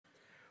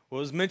Well,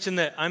 it was mentioned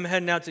that I'm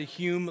heading out to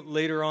Hume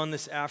later on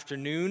this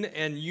afternoon,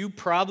 and you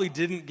probably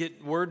didn't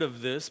get word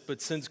of this,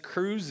 but since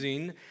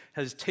cruising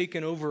has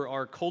taken over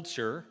our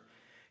culture,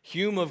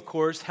 Hume, of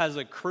course, has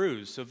a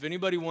cruise. So if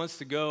anybody wants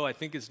to go, I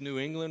think it's New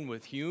England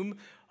with Hume,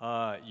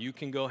 you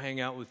can go hang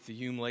out with the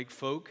Hume Lake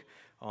folk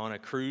on a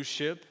cruise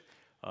ship.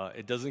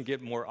 It doesn't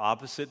get more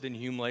opposite than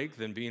Hume Lake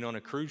than being on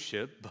a cruise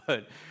ship,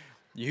 but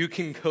you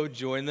can go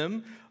join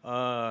them.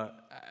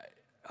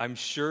 I'm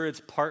sure it's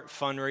part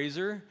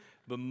fundraiser,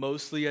 but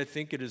mostly I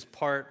think it is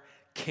part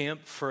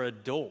camp for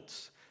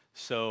adults.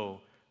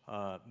 So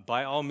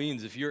by all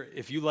means, if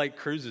you like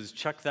cruises,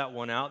 check that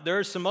one out. There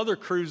are some other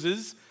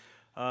cruises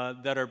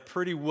that are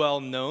pretty well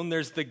known.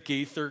 There's the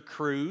Gaither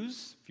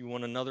Cruise, if you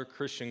want another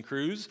Christian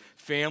cruise.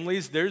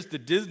 Families, there's the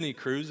Disney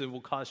Cruise. It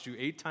will cost you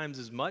 8 times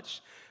as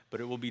much, but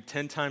it will be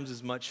 10 times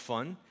as much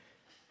fun,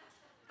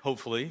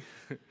 hopefully.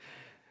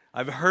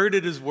 I've heard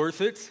it is worth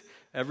it.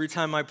 Every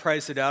time I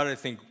price it out, I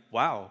think,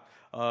 wow.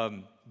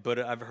 But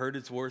I've heard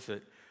it's worth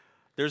it.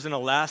 There's an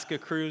Alaska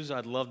cruise.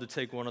 I'd love to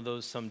take one of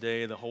those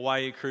someday. The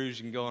Hawaii cruise,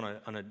 you can go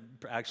on a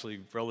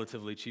actually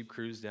relatively cheap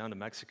cruise down to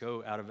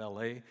Mexico out of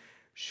LA.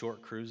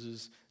 Short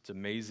cruises. It's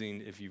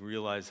amazing if you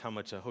realize how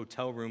much a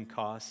hotel room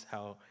costs,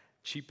 how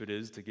cheap it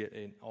is to get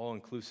an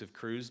all-inclusive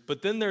cruise.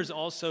 But then there's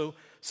also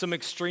some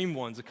extreme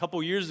ones. A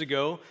couple years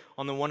ago,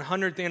 on the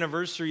 100th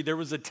anniversary, there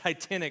was a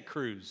Titanic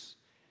cruise.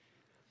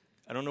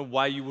 I don't know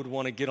why you would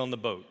want to get on the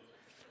boat.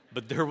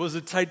 But there was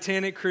a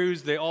Titanic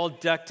cruise. They all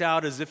decked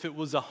out as if it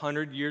was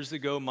 100 years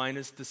ago,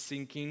 minus the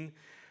sinking.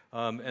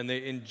 And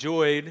they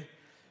enjoyed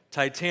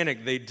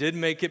Titanic. They did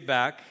make it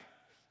back.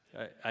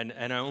 And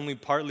I only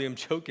partly am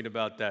joking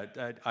about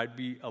that. I'd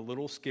be a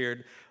little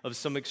scared of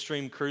some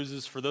extreme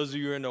cruises. For those of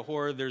you who are into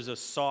horror, there's a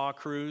Saw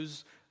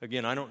cruise.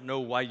 Again, I don't know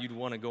why you'd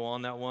want to go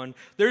on that one.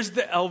 There's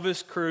the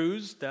Elvis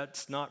cruise.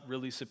 That's not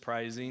really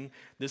surprising.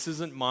 This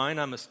isn't mine.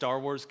 I'm a Star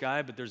Wars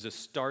guy, but there's a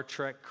Star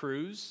Trek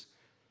cruise.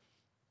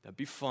 That'd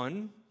be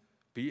fun,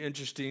 be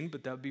interesting,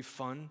 but that'd be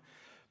fun.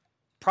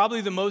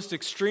 Probably the most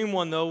extreme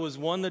one, though, was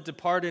one that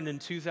departed in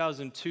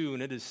 2002,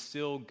 and it is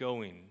still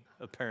going,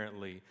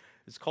 apparently.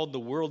 It's called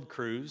the World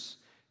Cruise.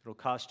 It'll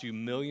cost you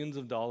millions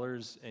of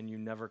dollars, and you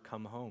never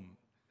come home.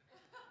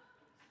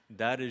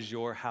 That is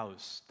your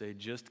house. They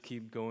just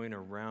keep going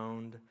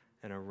around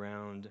and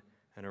around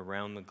and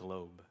around the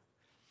globe.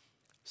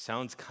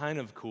 Sounds kind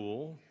of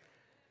cool,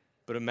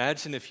 but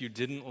imagine if you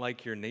didn't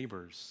like your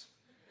neighbors.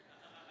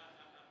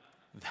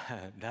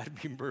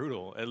 That'd be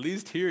brutal. At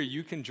least here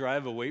you can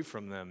drive away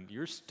from them.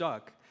 You're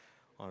stuck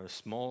on a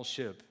small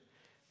ship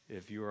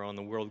if you are on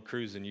the World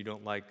Cruise and you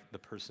don't like the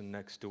person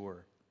next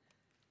door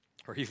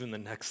or even the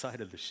next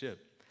side of the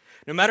ship.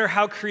 No matter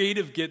how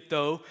creative get,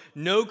 though,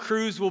 no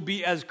cruise will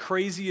be as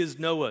crazy as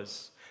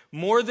Noah's.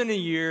 More than a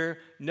year,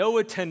 no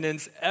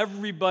attendance,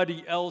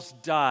 everybody else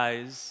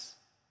dies,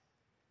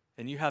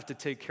 and you have to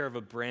take care of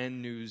a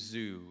brand new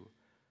zoo.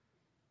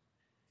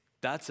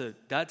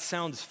 That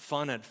sounds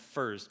fun at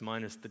first,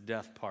 minus the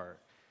death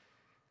part.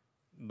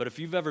 But if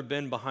you've ever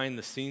been behind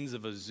the scenes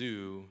of a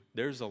zoo,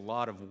 there's a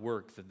lot of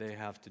work that they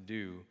have to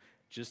do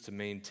just to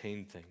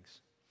maintain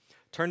things.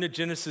 Turn to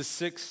Genesis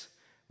 6,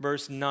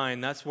 verse 9.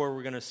 That's where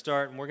we're going to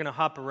start. And we're going to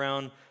hop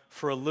around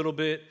for a little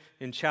bit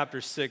in chapter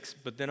 6,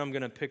 but then I'm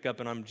going to pick up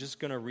and I'm just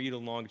going to read a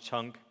long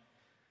chunk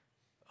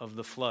of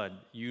the flood.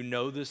 You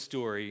know the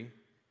story.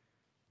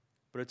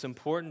 But it's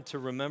important to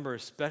remember,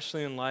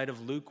 especially in light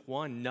of Luke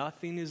 1,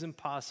 nothing is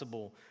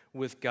impossible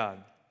with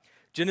God.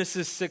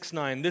 Genesis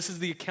 6:9, this is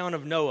the account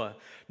of Noah.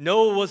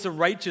 Noah was a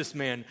righteous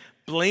man,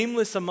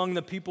 blameless among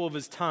the people of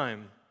his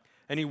time,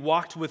 and he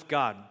walked with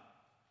God.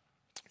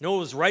 Noah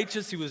was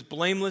righteous, he was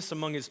blameless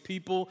among his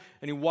people,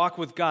 and he walked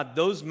with God.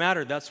 Those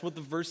matter, that's what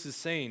the verse is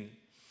saying.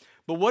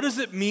 But what does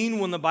it mean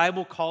when the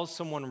Bible calls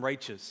someone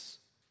righteous?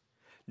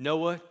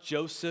 Noah,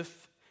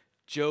 Joseph,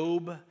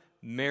 Job,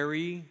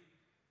 Mary.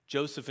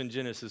 Joseph in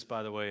Genesis,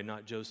 by the way,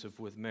 not Joseph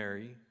with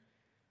Mary.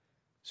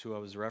 That's who I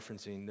was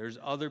referencing. There's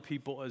other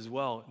people as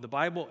well. The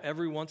Bible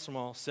every once in a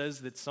while says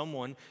that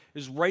someone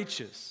is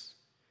righteous.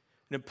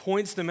 And it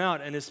points them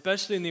out. And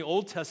especially in the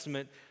Old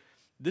Testament,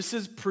 this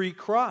is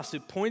pre-cross.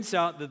 It points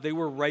out that they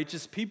were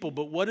righteous people.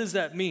 But what does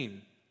that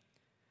mean?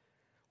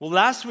 Well,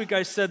 last week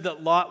I said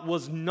that Lot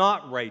was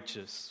not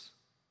righteous.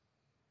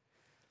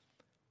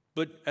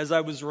 But as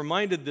I was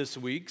reminded this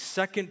week,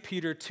 2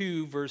 Peter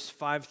 2, verse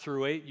 5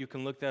 through 8, you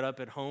can look that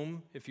up at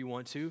home if you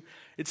want to.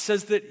 It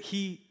says that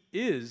he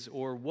is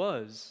or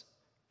was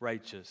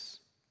righteous.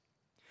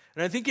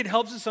 And I think it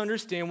helps us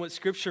understand what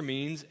Scripture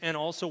means and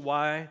also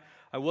why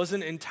I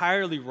wasn't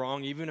entirely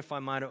wrong, even if I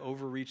might have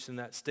overreached in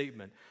that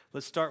statement.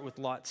 Let's start with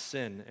Lot's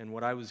sin and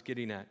what I was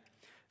getting at.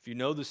 If you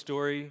know the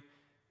story,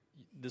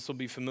 this will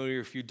be familiar.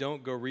 If you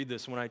don't, go read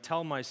this. When I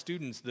tell my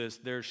students this,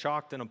 they're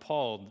shocked and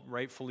appalled,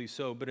 rightfully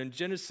so. But in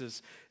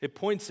Genesis, it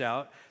points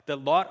out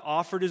that Lot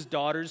offered his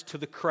daughters to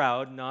the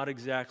crowd, not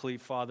exactly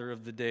Father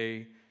of the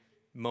Day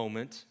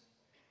moment.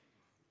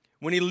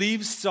 When he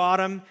leaves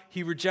Sodom,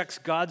 he rejects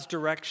God's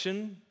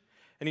direction,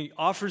 and he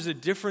offers a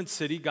different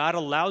city. God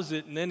allows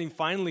it, and then he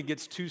finally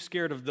gets too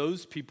scared of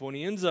those people, and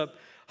he ends up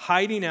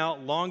hiding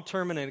out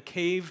long-term in a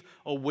cave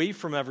away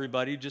from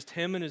everybody, just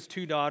him and his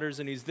 2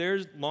 daughters, and he's there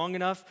long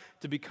enough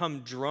to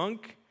become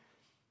drunk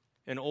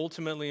and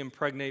ultimately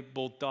impregnate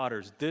both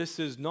daughters. This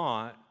is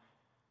not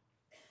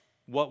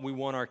what we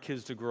want our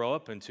kids to grow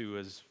up into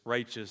as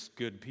righteous,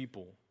 good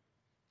people.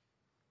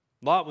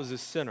 Lot was a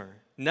sinner.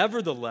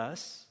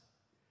 Nevertheless,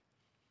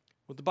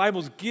 what the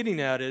Bible's getting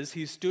at is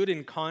he stood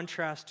in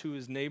contrast to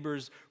his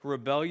neighbor's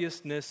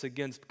rebelliousness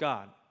against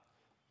God.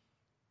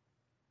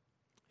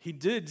 He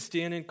did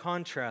stand in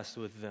contrast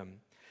with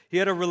them. He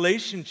had a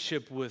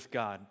relationship with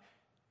God.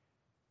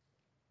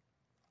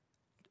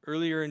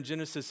 Earlier in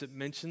Genesis, it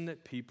mentioned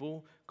that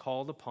people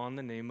called upon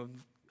the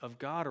name of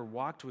God or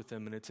walked with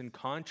him, and it's in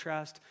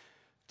contrast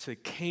to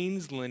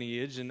Cain's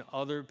lineage and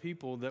other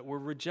people that were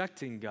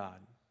rejecting God.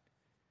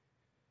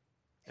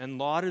 And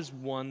Lot is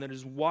one that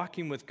is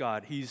walking with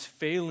God. He's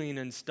failing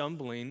and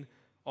stumbling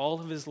all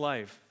of his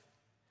life.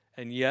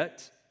 And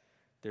yet,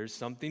 there's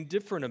something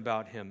different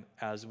about him,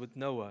 as with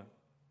Noah.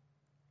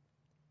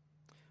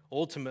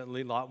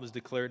 Ultimately, Lot was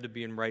declared to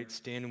be in right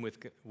standing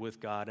with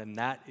God, and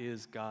that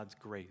is God's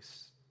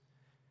grace.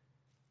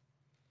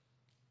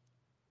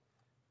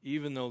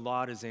 Even though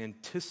Lot is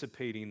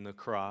anticipating the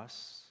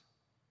cross,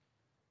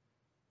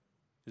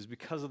 it is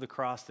because of the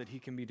cross that he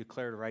can be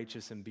declared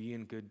righteous and be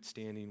in good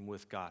standing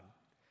with God.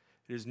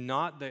 It is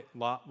not that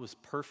Lot was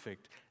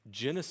perfect.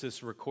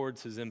 Genesis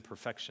records his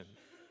imperfection.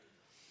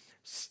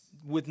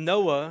 With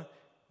Noah,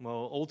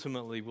 well,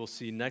 ultimately we'll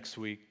see next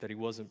week that he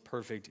wasn't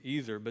perfect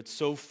either, but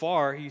so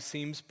far he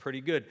seems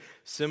pretty good.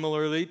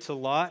 Similarly to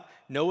Lot,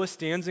 Noah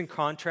stands in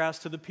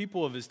contrast to the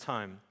people of his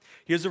time.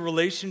 He has a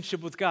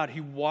relationship with God. He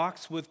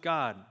walks with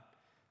God.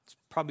 It's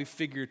probably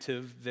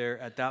figurative there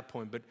at that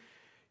point, but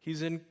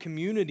he's in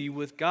community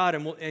with God,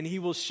 and he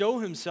will show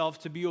himself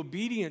to be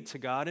obedient to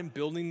God in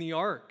building the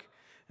ark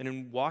and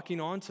in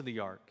walking onto the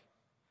ark.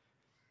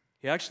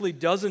 He actually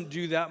doesn't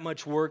do that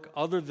much work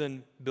other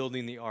than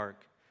building the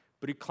ark,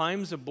 but he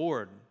climbs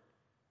aboard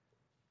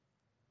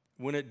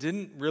when it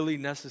didn't really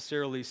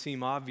necessarily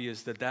seem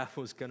obvious that that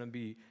was going to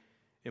be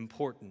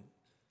important,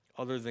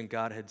 other than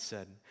God had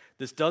said.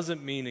 This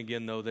doesn't mean,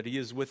 again, though, that he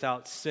is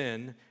without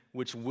sin,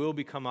 which will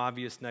become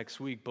obvious next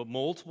week, but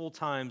multiple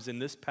times in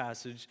this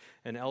passage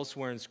and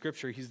elsewhere in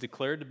Scripture, he's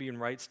declared to be in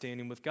right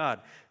standing with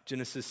God.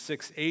 Genesis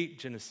 6:8,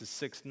 Genesis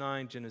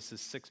 6:9,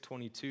 Genesis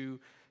 6:22,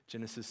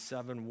 Genesis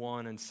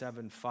 7:1 and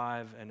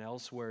 7:5, and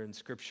elsewhere in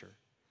Scripture.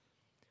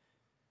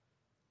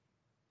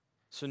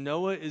 So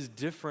Noah is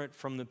different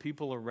from the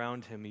people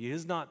around him. He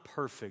is not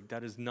perfect.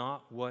 That is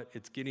not what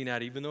it's getting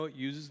at, even though it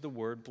uses the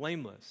word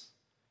blameless.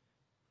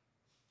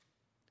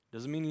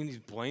 Doesn't mean he's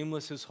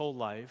blameless his whole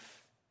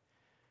life.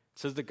 It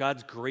says that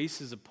God's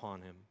grace is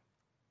upon him.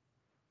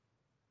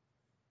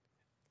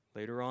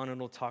 Later on,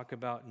 it'll talk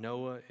about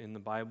Noah in the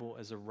Bible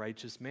as a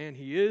righteous man.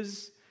 He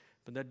is,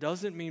 but that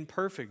doesn't mean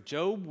perfect.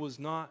 Job was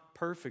not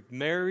perfect.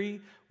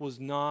 Mary was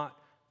not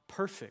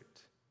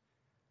perfect.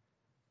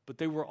 But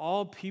they were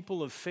all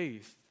people of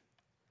faith.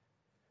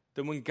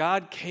 That when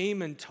God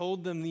came and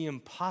told them the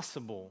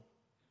impossible,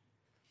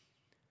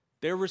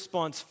 their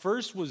response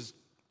first was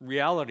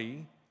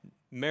reality.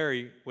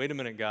 Mary, wait a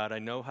minute, God, I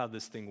know how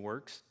this thing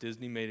works.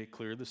 Disney made it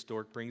clear the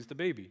stork brings the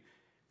baby.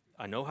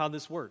 I know how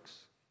this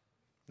works.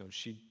 No,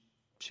 she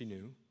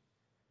knew.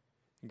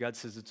 And God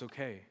says, it's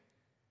okay.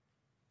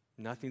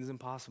 Nothing's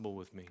impossible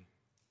with me.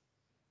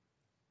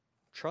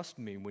 Trust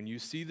me. When you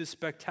see the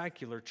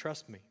spectacular,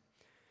 trust me.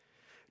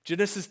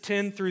 Genesis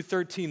 10 through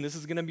 13. This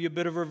is going to be a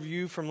bit of a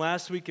review from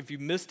last week. If you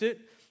missed it,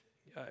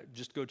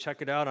 just go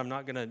check it out. I'm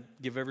not going to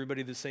give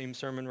everybody the same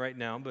sermon right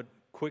now, but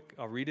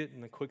I'll read it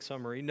in a quick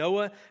summary.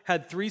 Noah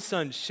had 3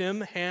 sons,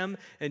 Shem, Ham,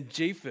 and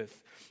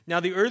Japheth. Now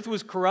the earth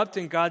was corrupt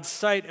in God's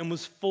sight and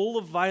was full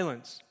of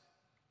violence.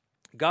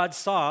 God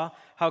saw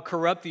how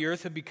corrupt the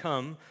earth had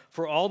become,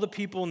 for all the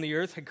people in the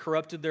earth had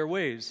corrupted their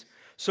ways.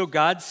 So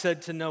God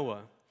said to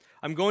Noah,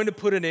 I'm going to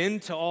put an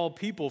end to all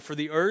people, for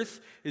the earth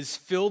is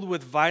filled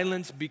with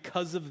violence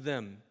because of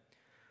them.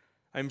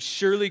 I'm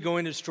surely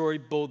going to destroy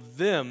both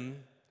them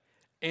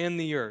and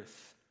the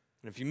earth.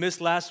 And if you missed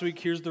last week,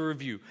 here's the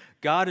review.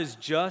 God is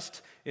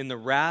just in the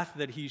wrath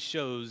that he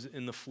shows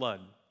in the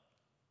flood.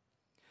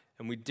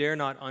 And we dare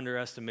not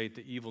underestimate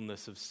the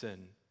evilness of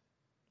sin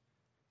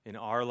in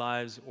our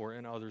lives or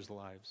in others'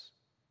 lives.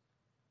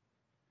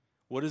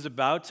 What is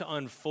about to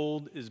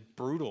unfold is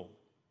brutal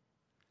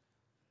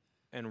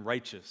and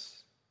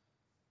righteous.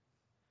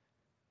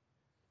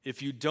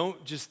 If you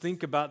don't just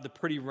think about the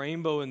pretty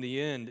rainbow in the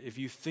end, if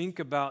you think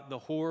about the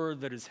horror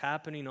that is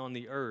happening on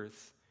the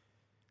earth,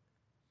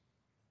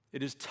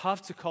 it is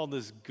tough to call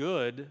this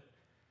good,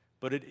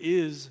 but it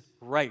is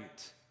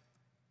right.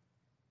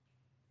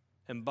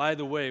 And by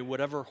the way,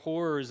 whatever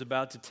horror is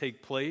about to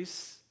take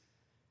place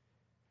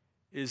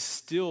is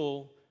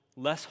still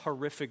less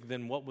horrific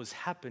than what was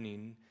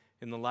happening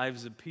in the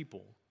lives of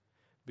people,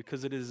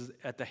 because it is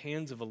at the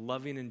hands of a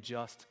loving and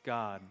just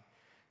God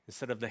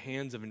instead of the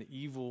hands of an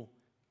evil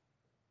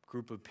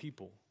group of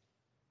people,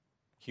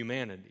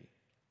 humanity.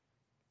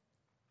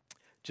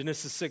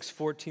 Genesis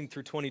 6:14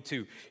 through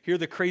 22. Here are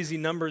the crazy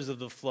numbers of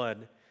the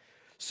flood.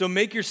 So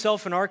make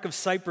yourself an ark of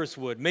cypress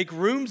wood. Make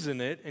rooms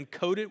in it and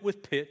coat it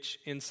with pitch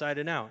inside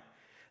and out.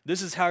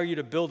 This is how you're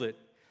to build it.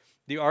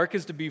 The ark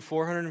is to be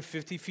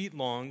 450 feet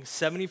long,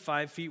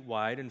 75 feet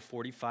wide, and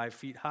 45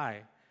 feet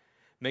high.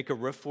 Make a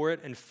roof for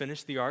it and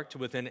finish the ark to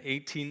within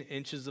 18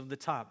 inches of the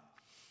top.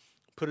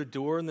 Put a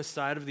door in the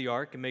side of the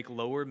ark and make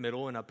lower,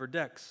 middle, and upper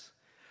decks.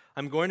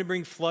 I'm going to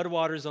bring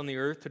floodwaters on the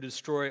earth to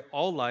destroy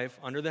all life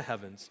under the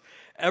heavens.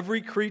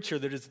 Every creature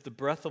that is the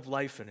breath of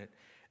life in it.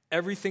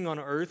 Everything on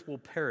earth will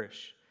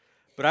perish.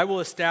 But I will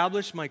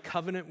establish my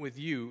covenant with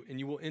you, and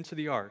you will enter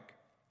the ark,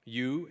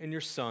 you and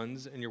your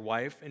sons and your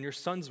wife and your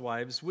sons'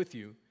 wives with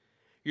you.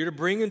 You're to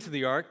bring into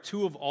the ark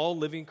 2 of all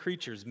living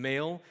creatures,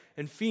 male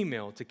and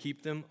female, to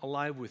keep them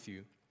alive with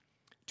you.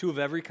 2 of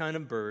every kind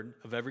of bird,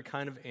 of every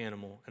kind of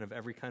animal, and of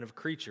every kind of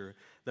creature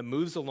that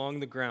moves along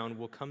the ground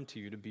will come to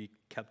you to be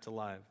kept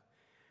alive.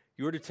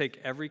 You are to take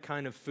every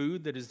kind of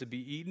food that is to be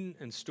eaten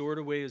and store it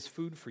away as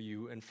food for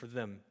you and for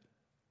them.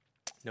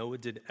 Noah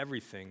did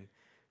everything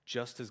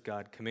just as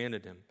God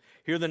commanded him.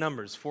 Here are the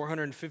numbers: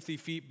 450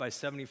 feet by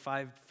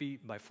 75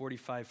 feet by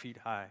 45 feet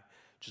high.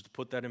 Just to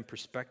put that in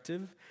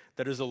perspective,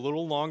 that is a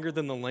little longer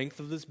than the length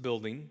of this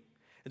building.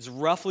 It's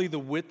roughly the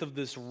width of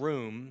this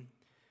room,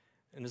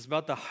 and it's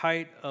about the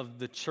height of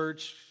the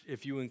church,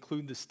 if you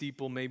include the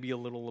steeple, maybe a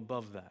little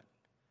above that.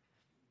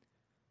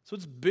 So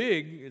it's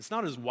big. It's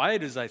not as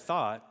wide as I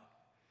thought,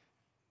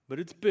 but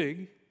it's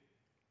big.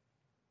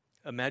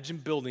 Imagine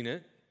building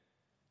it.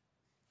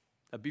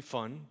 That'd be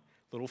fun.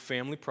 Little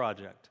family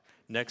project.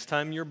 Next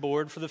time you're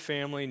bored for the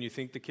family and you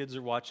think the kids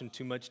are watching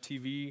too much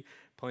TV,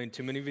 playing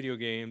too many video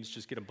games,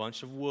 just get a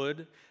bunch of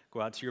wood,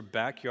 go out to your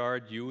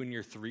backyard, you and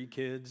your 3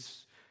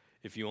 kids.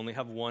 If you only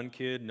have 1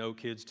 kid, no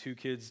kids, 2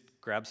 kids,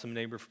 grab some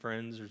neighbor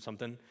friends or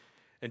something,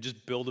 and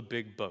just build a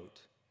big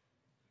boat.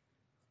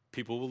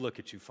 People will look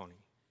at you funny.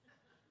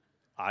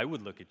 I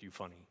would look at you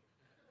funny.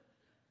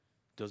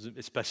 Doesn't,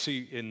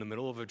 especially in the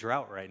middle of a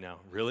drought right now.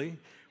 Really?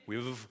 We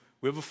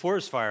have a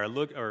forest fire,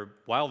 or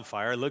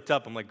wildfire. I looked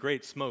up, I'm like,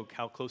 great, smoke.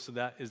 How close to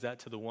that is that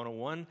to the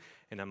 101?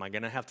 And am I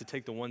going to have to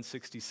take the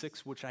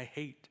 166, which I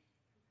hate?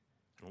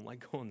 I don't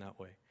like going that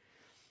way.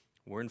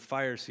 We're in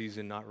fire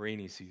season, not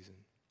rainy season.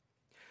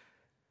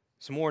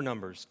 Some more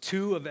numbers.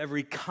 2 of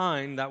every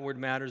kind, that word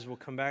matters, we'll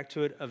come back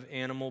to it, of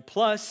animal,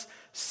 plus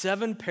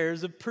 7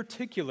 pairs of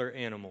particular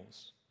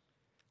animals.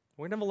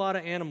 We're going to have a lot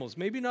of animals.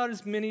 Maybe not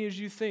as many as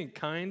you think.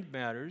 Kind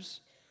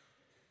matters,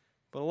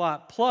 but a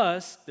lot.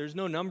 Plus, there's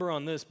no number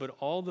on this, but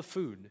all the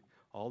food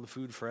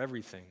for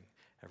everything.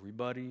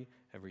 Everybody,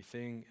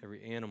 everything,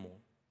 every animal.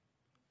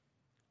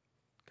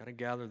 Got to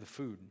gather the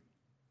food.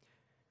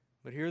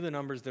 But here are the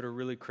numbers that are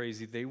really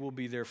crazy. They will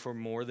be there for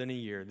more than a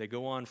year. They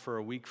go on for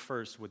a week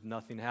first with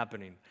nothing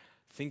happening.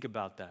 Think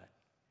about that.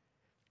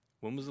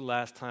 When was the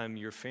last time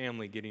your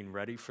family, getting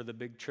ready for the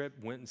big trip,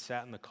 went and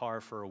sat in the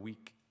car for a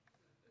week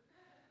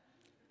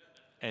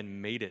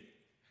and made it?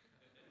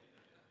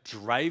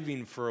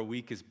 Driving for a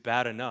week is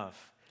bad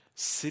enough.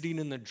 Sitting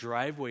in the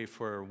driveway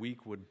for a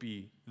week would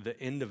be the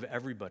end of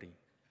everybody.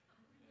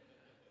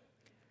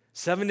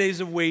 7 days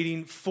of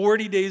waiting,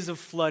 40 days of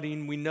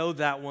flooding, we know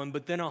that one,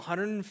 but then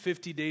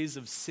 150 days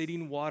of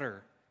sitting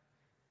water.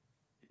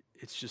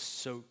 It's just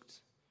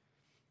soaked.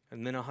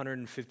 And then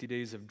 150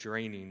 days of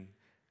draining,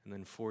 and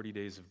then 40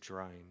 days of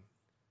drying.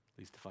 At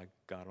least if I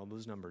got all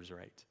those numbers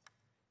right.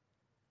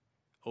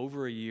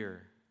 Over a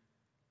year.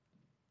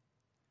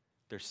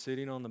 They're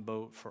sitting on the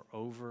boat for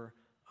over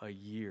a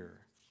year.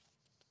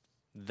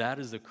 That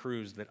is a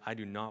cruise that I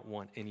do not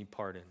want any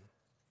part in.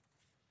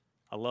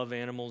 I love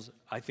animals.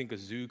 I think a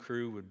zoo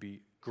crew would be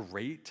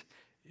great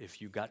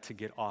if you got to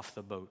get off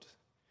the boat.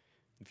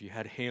 If you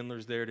had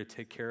handlers there to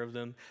take care of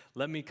them.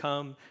 Let me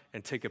come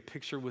and take a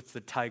picture with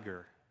the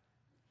tiger.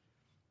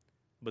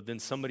 But then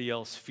somebody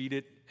else feed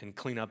it and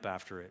clean up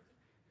after it.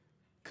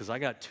 Because I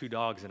got 2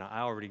 dogs and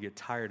I already get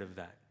tired of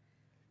that.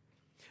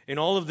 In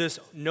all of this,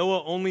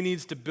 Noah only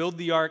needs to build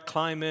the ark,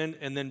 climb in,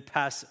 and then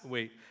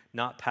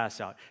not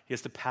pass out. He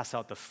has to pass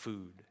out the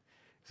food.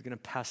 He's going to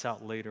pass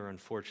out later,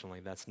 unfortunately.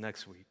 That's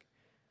next week.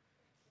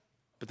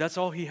 But that's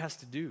all he has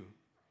to do.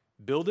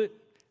 Build it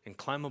and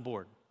climb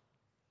aboard.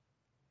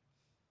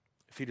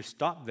 If he'd have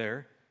stopped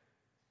there,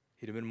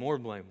 he'd have been more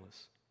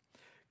blameless.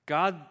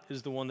 God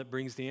is the one that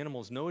brings the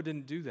animals. Noah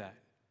didn't do that.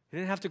 He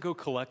didn't have to go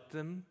collect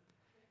them.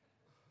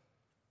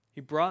 He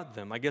brought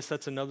them. I guess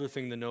that's another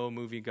thing the Noah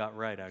movie got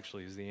right,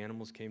 actually, is the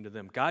animals came to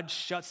them. God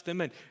shuts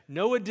them in.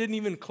 Noah didn't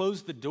even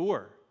close the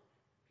door.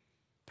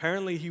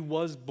 Apparently, he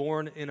was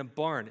born in a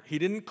barn. He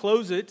didn't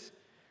close it.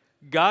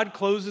 God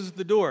closes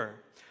the door.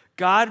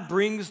 God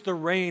brings the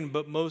rain,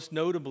 but most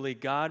notably,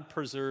 God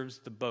preserves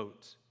the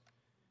boat.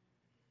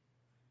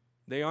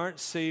 They aren't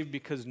saved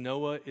because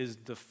Noah is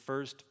the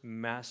first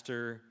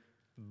master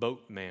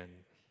boatman.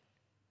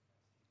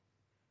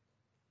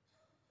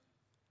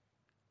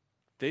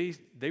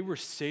 They were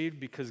saved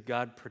because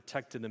God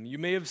protected them. You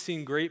may have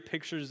seen great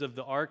pictures of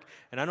the ark,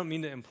 and I don't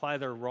mean to imply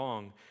they're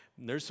wrong.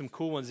 There's some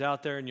cool ones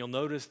out there, and you'll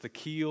notice the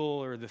keel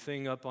or the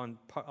thing up on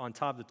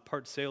top that's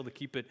part sail to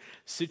keep it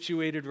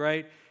situated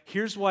right.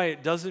 Here's why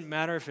it doesn't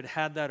matter if it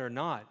had that or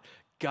not.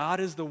 God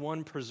is the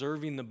one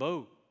preserving the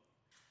boat.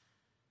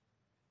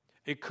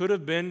 It could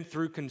have been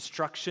through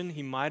construction.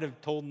 He might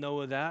have told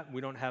Noah that.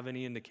 We don't have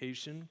any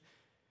indication.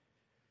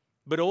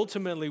 But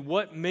ultimately,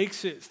 what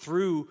makes it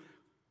through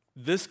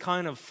this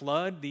kind of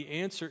flood? The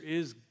answer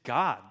is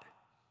God.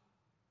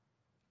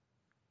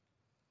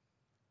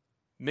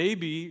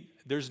 Maybe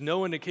there's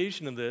no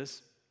indication of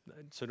this,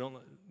 so don't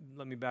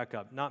let me back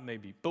up. Not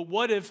maybe. But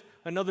what if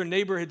another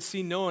neighbor had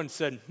seen Noah and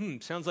said,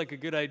 sounds like a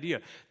good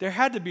idea? There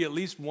had to be at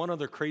least one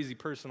other crazy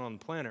person on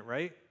the planet,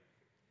 right?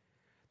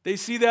 They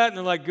see that and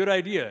they're like, good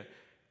idea.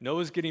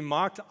 Noah's getting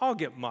mocked, I'll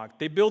get mocked.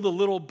 They build a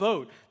little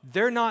boat.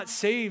 They're not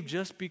saved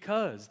just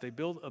because they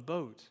build a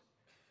boat.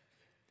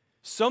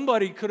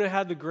 Somebody could have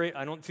had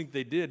I don't think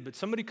they did, but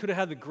somebody could have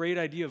had the great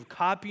idea of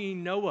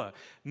copying Noah.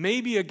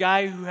 Maybe a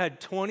guy who had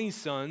 20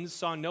 sons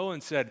saw Noah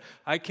and said,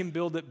 I can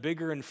build it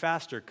bigger and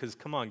faster, because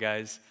come on,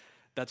 guys,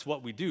 that's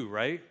what we do,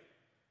 right?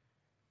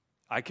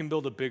 I can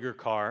build a bigger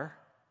car.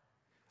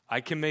 I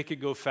can make it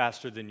go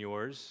faster than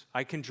yours.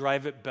 I can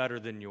drive it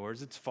better than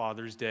yours. It's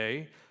Father's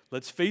Day.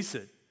 Let's face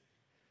it.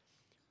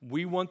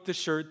 We want the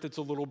shirt that's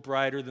a little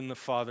brighter than the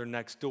father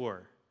next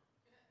door.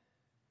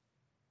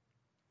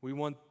 We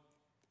want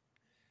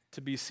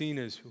to be seen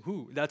as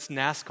who? That's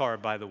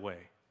NASCAR, by the way.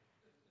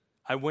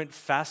 I went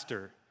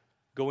faster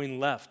going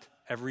left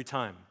every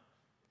time.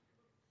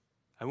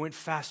 I went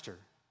faster.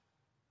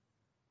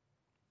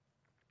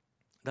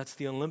 That's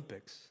the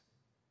Olympics.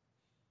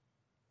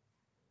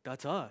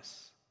 That's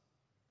us.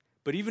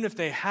 But even if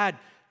they had,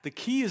 the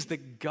key is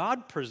that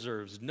God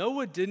preserves.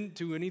 Noah didn't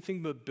do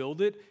anything but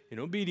build it in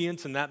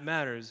obedience, and that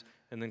matters,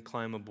 and then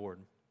climb aboard.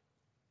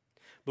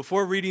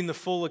 Before reading the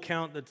full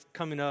account that's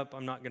coming up,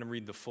 I'm not going to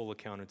read the full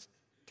account. It's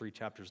 3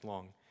 chapters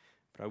long,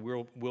 but I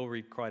will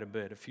read quite a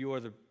bit. A few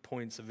other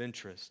points of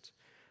interest.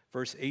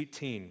 Verse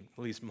 18,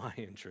 at least my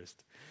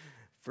interest.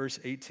 Verse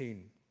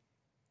 18.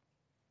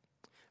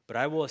 But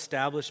I will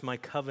establish my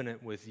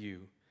covenant with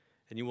you,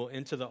 and you will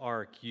enter the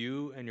ark,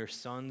 you and your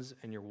sons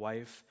and your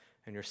wife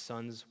and your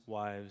sons'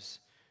 wives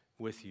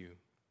with you.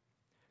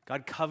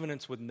 God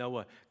covenants with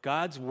Noah.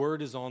 God's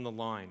word is on the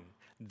line.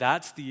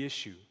 That's the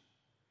issue.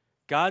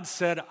 God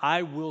said,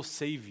 I will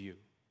save you.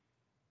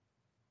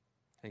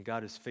 And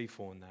God is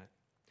faithful in that.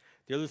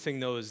 The other thing,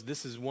 though, is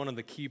this is one of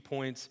the key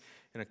points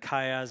in a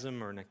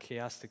chiasm or in a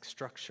chiastic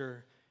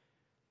structure.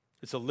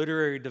 It's a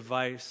literary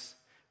device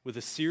with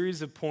a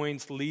series of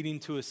points leading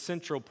to a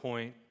central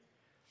point,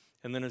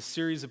 and then a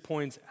series of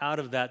points out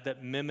of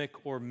that mimic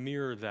or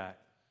mirror that.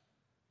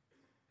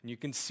 And you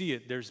can see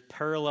it. There's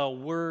parallel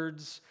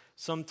words.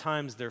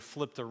 Sometimes they're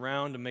flipped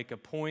around to make a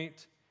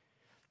point.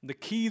 The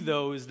key,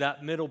 though, is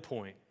that middle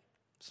point.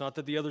 It's not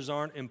that the others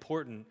aren't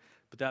important,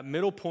 but that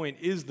middle point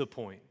is the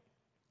point.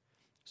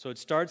 So it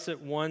starts at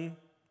one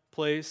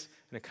place,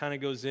 and it kind of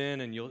goes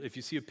in, and if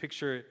you see a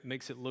picture, it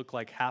makes it look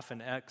like half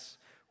an X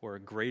or a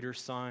greater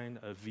sign,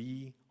 a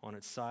V on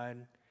its side.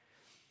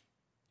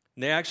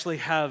 And they actually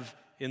have,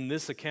 in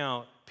this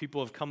account,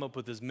 people have come up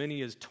with as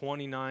many as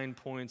 29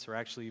 points, or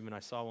actually even I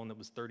saw one that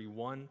was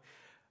 31.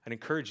 I'd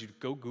encourage you to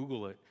go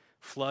Google it,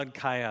 flood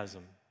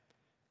chiasm.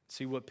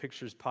 See what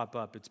pictures pop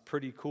up. It's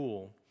pretty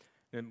cool.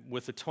 And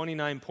with the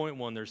 29-point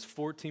one, there's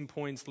 14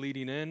 points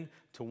leading in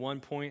to 1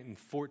 point and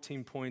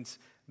 14 points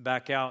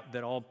back out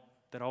that all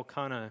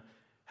kind of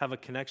have a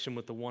connection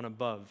with the one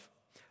above.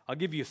 I'll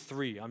give you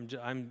 3.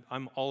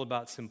 I'm all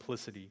about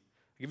simplicity.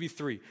 I'll give you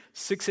 3.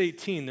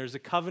 6:18, there's a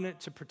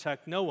covenant to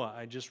protect Noah.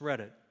 I just read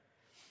it.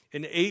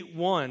 In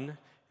 8:1,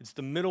 it's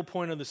the middle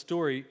point of the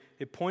story.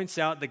 It points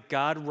out that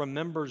God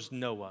remembers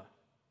Noah.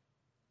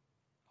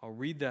 I'll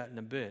read that in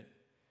a bit.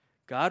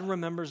 God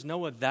remembers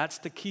Noah. That's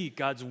the key.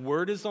 God's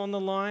word is on the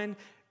line.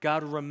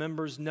 God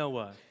remembers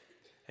Noah.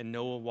 And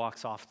Noah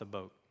walks off the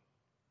boat.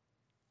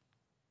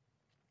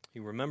 He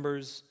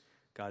remembers,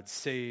 God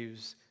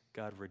saves,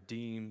 God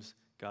redeems,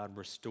 God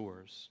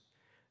restores.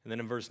 And then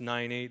in verse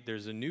 9:8,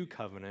 there's a new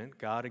covenant.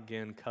 God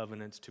again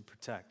covenants to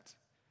protect.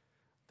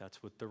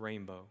 That's with the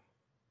rainbow.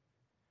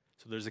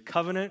 So there's a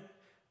covenant.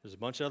 There's a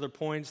bunch of other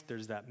points.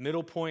 There's that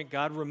middle point.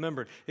 God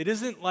remembered. It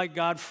isn't like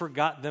God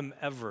forgot them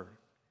ever.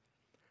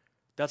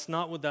 That's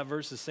not what that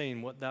verse is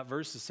saying. What that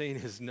verse is saying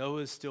is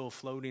Noah is still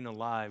floating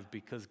alive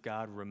because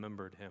God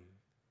remembered him.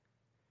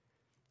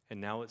 And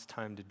now it's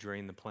time to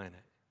drain the planet.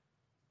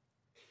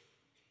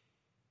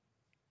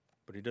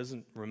 But he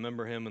doesn't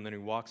remember him and then he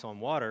walks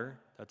on water.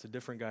 That's a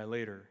different guy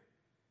later.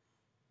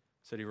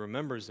 Said he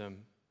remembers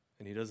him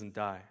and he doesn't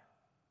die.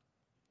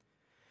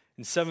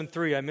 In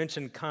 7:3, I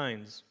mentioned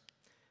kinds.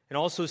 And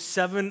also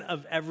 7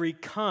 of every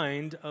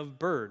kind of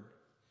bird,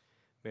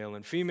 male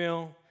and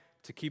female,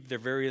 to keep their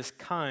various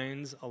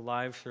kinds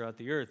alive throughout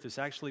the earth. This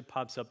actually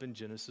pops up in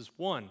Genesis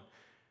 1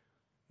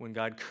 when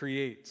God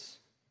creates.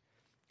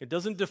 It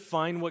doesn't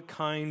define what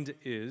kind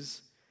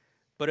is,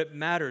 but it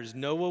matters.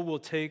 Noah will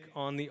take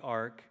on the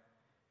ark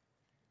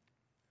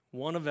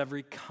one of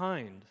every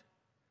kind.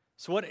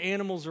 So what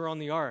animals are on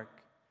the ark?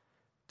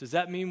 Does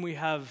that mean we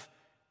have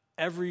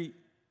every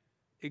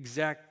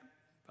exact,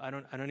 I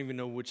don't even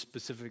know which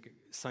specific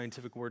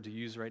scientific word to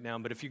use right now,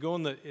 but if you go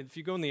in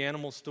the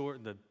animal store,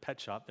 the pet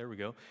shop, there we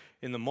go,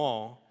 in the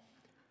mall,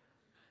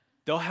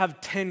 they'll have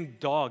 10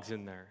 dogs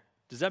in there.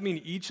 Does that mean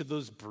each of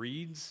those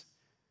breeds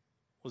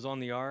was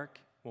on the ark?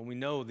 Well, we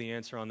know the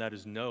answer on that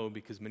is no,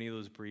 because many of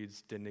those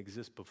breeds didn't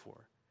exist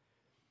before.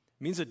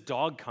 It means a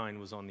dog kind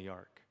was on the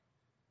ark,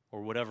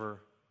 or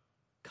whatever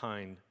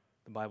kind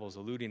the Bible is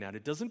alluding at.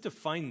 It doesn't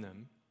define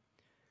them,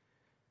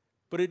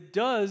 but it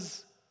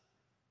does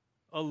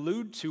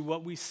allude to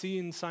what we see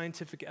in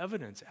scientific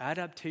evidence,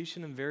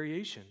 adaptation and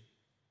variation.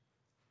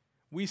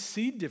 We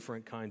see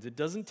different kinds. It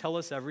doesn't tell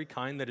us every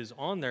kind that is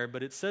on there,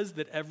 but it says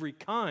that every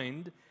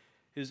kind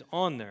is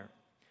on there.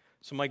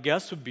 So my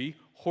guess would be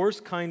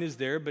horse kind is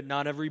there, but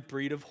not every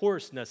breed of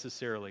horse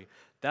necessarily.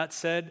 That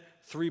said,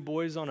 3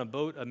 boys on a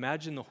boat,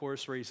 imagine the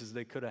horse races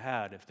they could have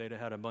had if they'd have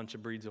had a bunch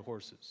of breeds of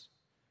horses.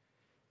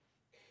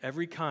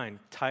 Every kind,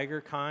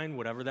 tiger kind,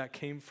 whatever that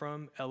came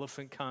from,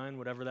 elephant kind,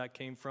 whatever that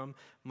came from.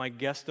 My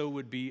guess, though,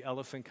 would be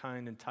elephant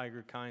kind and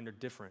tiger kind are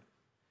different.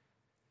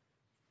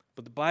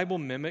 But the Bible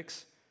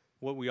mimics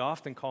what we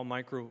often call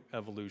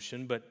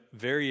microevolution, but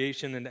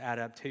variation and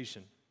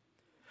adaptation.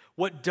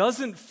 What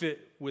doesn't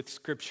fit with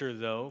Scripture,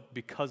 though,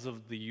 because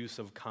of the use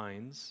of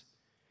kinds,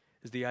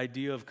 is the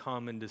idea of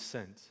common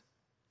descent.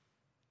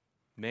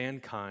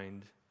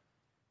 Mankind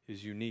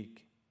is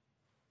unique.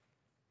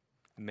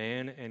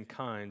 Man and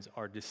kinds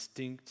are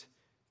distinct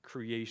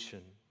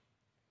creation.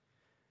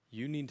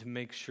 You need to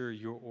make sure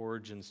your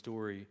origin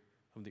story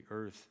of the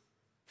earth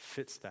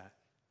fits that.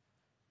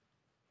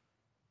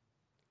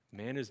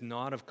 Man is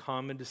not of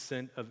common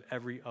descent of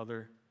every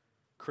other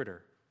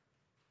critter.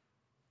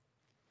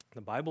 The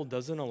Bible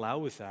doesn't allow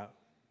with that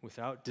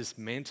without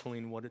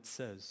dismantling what it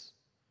says.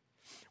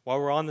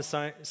 While we're on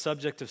the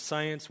subject of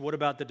science, what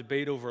about the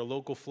debate over a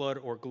local flood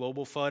or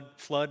global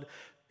flood?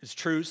 It's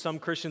true, some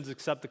Christians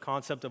accept the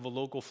concept of a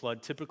local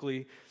flood.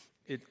 Typically,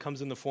 it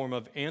comes in the form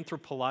of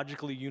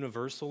anthropologically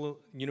universal.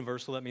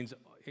 That means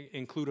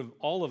include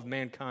all of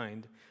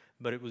mankind,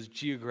 but it was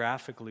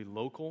geographically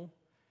local.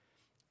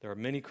 There are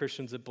many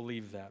Christians that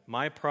believe that.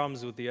 My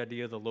problems with the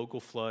idea of the local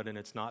flood, and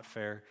it's not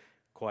fair,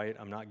 quiet,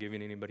 I'm not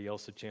giving anybody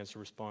else a chance to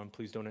respond.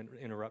 Please don't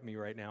interrupt me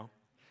right now.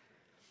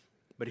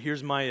 But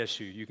here's my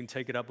issue. You can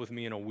take it up with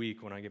me in a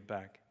week when I get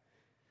back.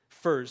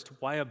 First,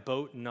 why a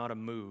boat and not a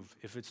move?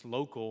 If it's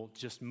local,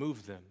 just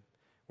move them.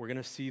 We're going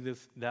to see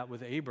that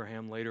with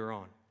Abraham later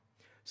on.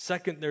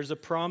 Second, there's a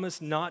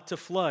promise not to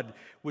flood,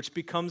 which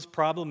becomes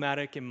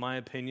problematic, in my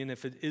opinion,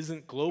 if it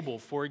isn't global.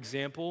 For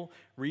example,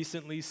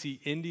 recently see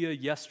India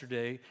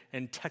yesterday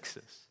and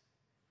Texas.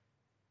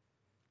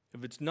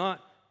 If it's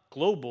not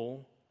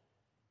global,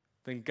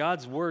 then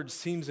God's word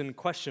seems in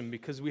question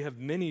because we have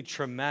many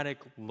traumatic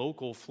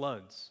local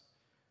floods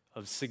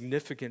of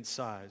significant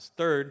size.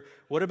 Third,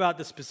 what about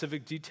the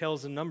specific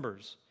details and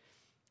numbers?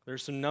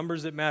 There's some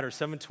numbers that matter.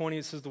 7:20,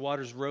 it says the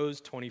waters rose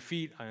 20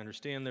 feet. I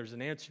understand there's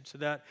an answer to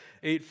that.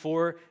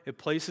 8:4, it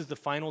places the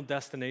final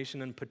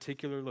destination in a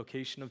particular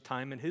location of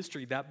time and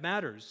history. That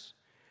matters.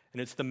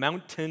 And it's the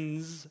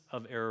mountains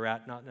of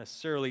Ararat, not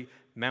necessarily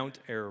Mount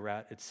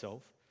Ararat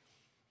itself.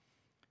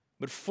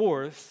 But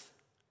fourth,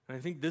 and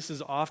I think this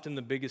is often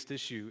the biggest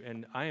issue,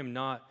 and I am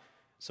not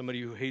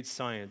somebody who hates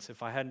science.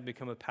 If I hadn't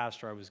become a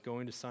pastor, I was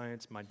going to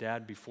science. My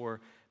dad,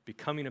 before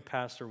becoming a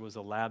pastor, was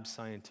a lab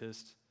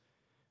scientist.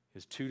 He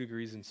has 2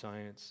 degrees in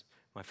science.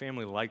 My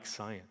family likes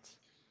science.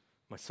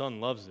 My son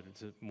loves it.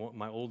 It's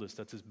my oldest.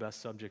 That's his best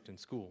subject in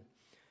school.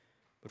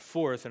 But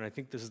fourth, and I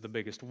think this is the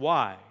biggest,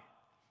 why?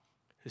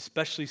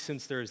 Especially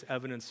since there is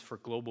evidence for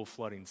global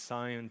flooding,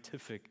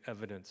 scientific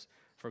evidence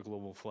for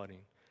global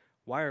flooding.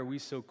 Why are we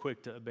so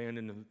quick to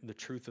abandon the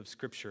truth of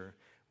Scripture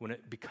when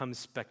it becomes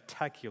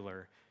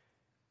spectacular?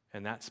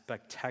 And that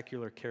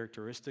spectacular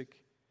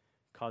characteristic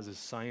causes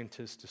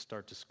scientists to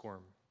start to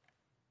squirm.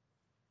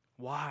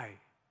 Why?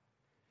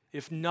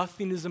 If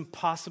nothing is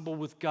impossible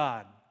with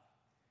God,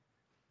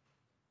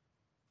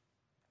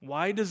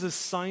 why does a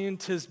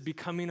scientist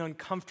becoming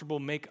uncomfortable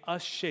make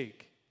us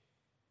shake?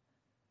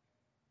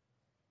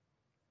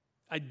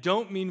 I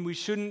don't mean we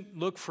shouldn't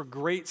look for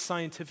great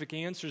scientific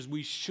answers.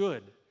 We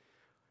should.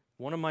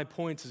 One of my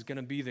points is going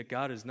to be that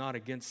God is not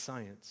against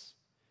science.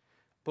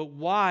 But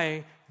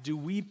why do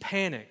we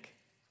panic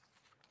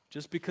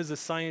just because a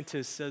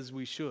scientist says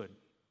we should?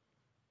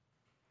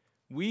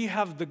 We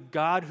have the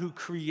God who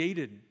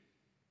created,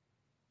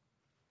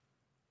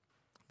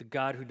 the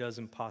God who does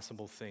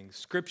impossible things.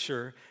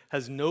 Scripture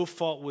has no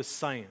fault with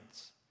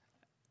science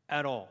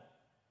at all.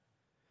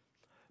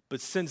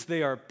 But since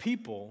they are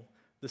people,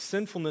 the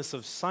sinfulness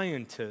of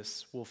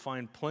scientists will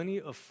find plenty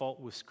of fault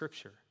with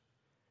Scripture.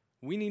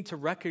 We need to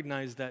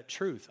recognize that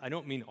truth. I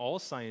don't mean all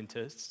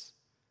scientists.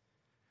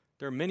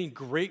 There are many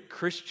great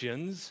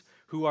Christians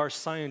who are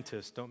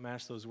scientists. Don't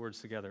mash those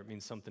words together. It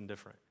means something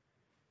different.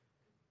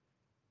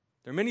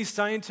 There are many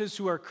scientists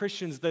who are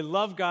Christians. They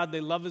love God, they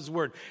love His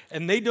Word,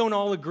 and they don't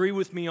all agree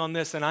with me on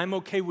this, and I'm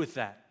okay with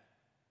that.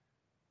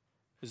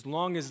 As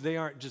long as they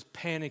aren't just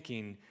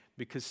panicking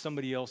because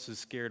somebody else is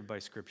scared by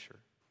Scripture.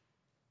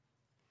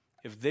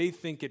 If they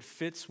think it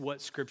fits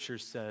what Scripture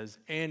says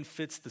and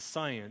fits the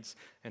science,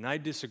 and I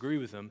disagree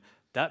with them,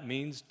 that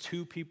means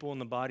two people in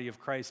the body of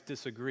Christ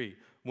disagree.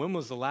 When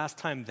was the last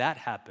time that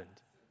happened?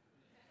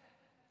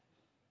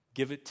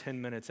 Give it 10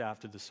 minutes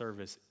after the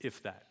service,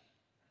 if that.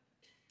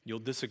 You'll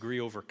disagree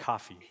over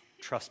coffee,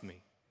 trust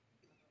me.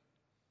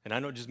 And I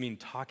don't just mean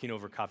talking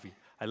over coffee.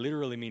 I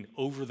literally mean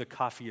over the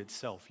coffee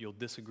itself. You'll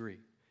disagree.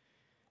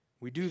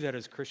 We do that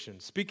as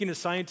Christians. Speaking to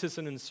scientists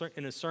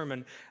in a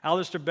sermon,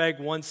 Alistair Begg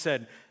once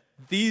said,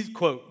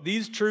 quote,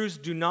 "These truths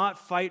do not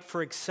fight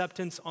for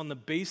acceptance on the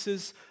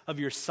basis of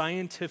your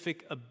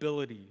scientific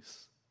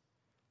abilities."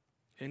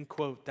 End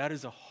quote. That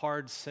is a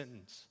hard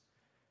sentence,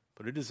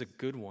 but it is a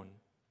good one.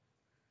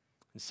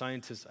 And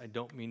scientists, I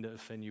don't mean to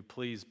offend you.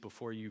 Please,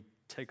 before you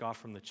take off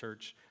from the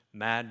church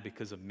mad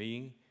because of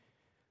me,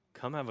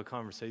 come have a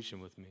conversation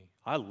with me.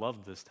 I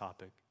love this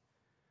topic.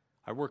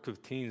 I work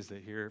with teens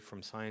that hear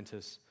from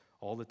scientists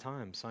all the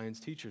time, science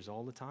teachers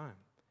all the time.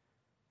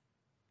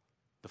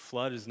 The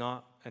flood is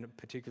not a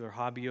particular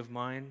hobby of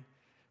mine,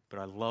 but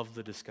I love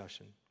the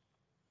discussion.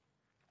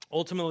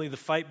 Ultimately, the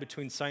fight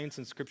between science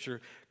and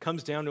Scripture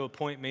comes down to a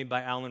point made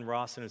by Alan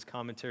Ross in his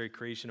commentary,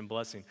 Creation and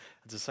Blessing.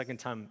 It's the second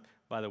time,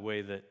 by the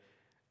way, that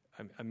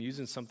I'm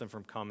using something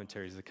from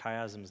commentaries. The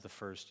chiasm is the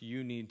first.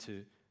 You need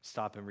to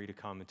stop and read a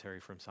commentary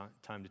from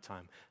time to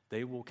time.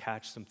 They will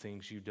catch some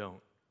things you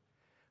don't.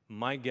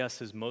 My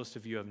guess is most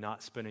of you have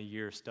not spent a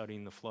year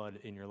studying the flood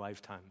in your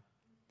lifetime.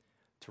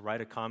 To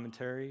write a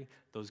commentary,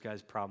 those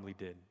guys probably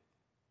did.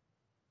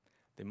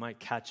 They might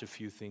catch a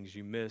few things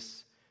you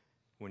miss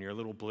when you're a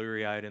little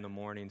blurry-eyed in the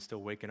morning,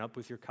 still waking up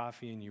with your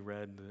coffee and you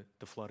read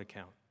the flood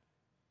account.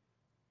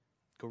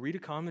 Go read a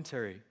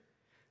commentary.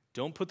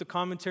 Don't put the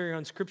commentary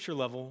on Scripture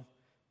level,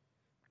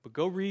 but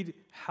go read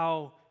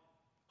how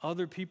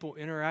other people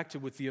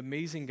interacted with the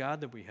amazing God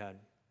that we had.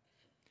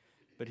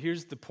 But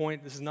here's the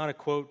point. This is not a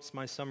quote. It's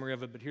my summary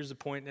of it, but here's the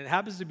point. And it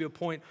happens to be a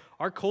point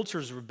our culture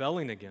is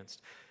rebelling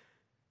against.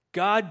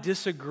 God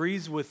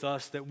disagrees with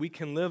us that we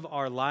can live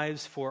our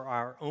lives for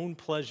our own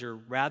pleasure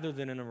rather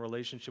than in a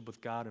relationship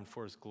with God and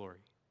for His glory.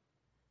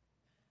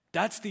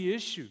 That's the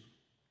issue.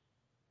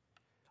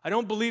 I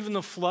don't believe in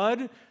the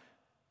flood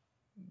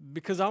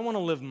because I want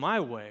to live my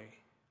way.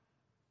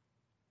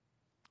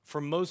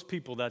 For most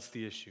people, that's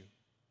the issue.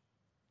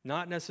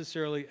 Not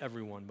necessarily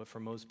everyone, but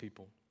for most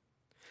people.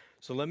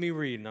 So let me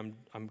read, and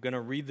I'm going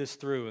to read this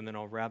through, and then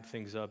I'll wrap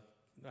things up.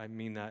 I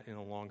mean that in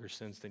a longer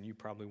sense than you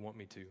probably want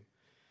me to.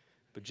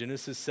 But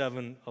Genesis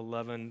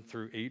 7:11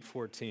 through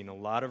 8:14, a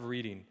lot of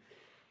reading.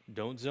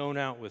 Don't zone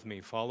out with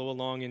me. Follow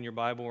along in your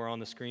Bible or on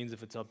the screens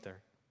if it's up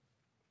there.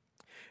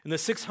 In the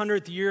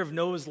 600th year of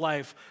Noah's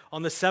life,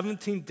 on the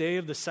 17th day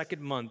of the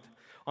second month,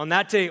 on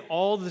that day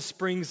all the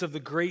springs of the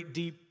great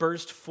deep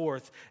burst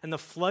forth, and the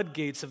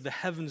floodgates of the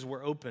heavens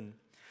were open,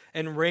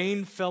 and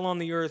rain fell on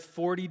the earth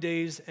 40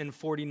 days and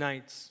 40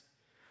 nights.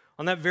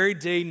 On that very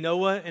day,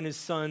 Noah and his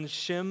sons,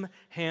 Shem,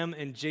 Ham,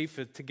 and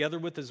Japheth, together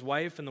with his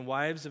wife and the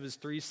wives of his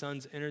 3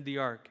 sons, entered the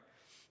ark.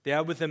 They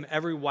had with them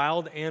every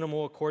wild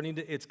animal according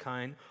to its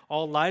kind,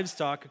 all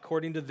livestock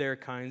according to their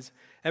kinds,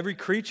 every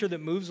creature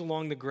that moves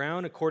along the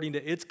ground according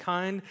to its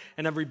kind,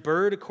 and every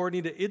bird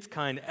according to its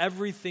kind,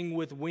 everything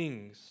with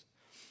wings.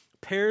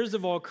 Pairs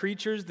of all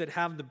creatures that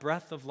have the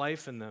breath of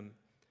life in them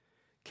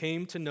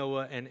came to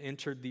Noah and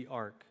entered the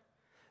ark.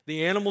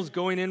 The animals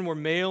going in were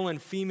male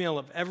and female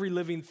of every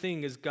living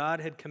thing as God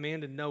had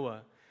commanded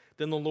Noah.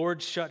 Then the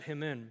Lord shut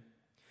him in.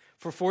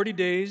 For 40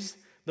 days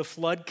the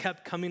flood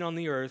kept coming on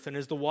the earth, and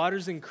as the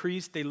waters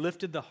increased, they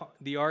lifted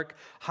the ark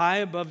high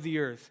above the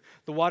earth.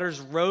 The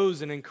waters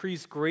rose and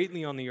increased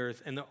greatly on the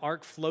earth, and the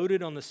ark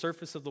floated on the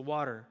surface of the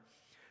water.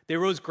 They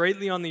rose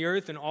greatly on the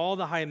earth, and all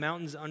the high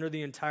mountains under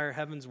the entire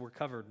heavens were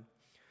covered.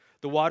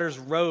 The waters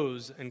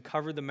rose and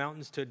covered the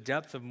mountains to a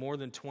depth of more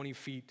than 20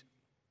 feet.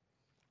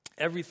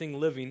 Everything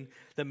living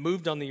that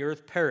moved on the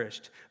earth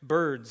perished: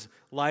 birds,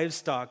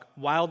 livestock,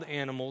 wild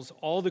animals,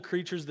 all the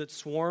creatures that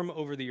swarm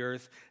over the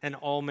earth, and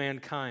all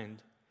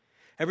mankind.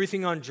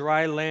 Everything on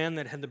dry land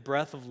that had the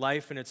breath of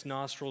life in its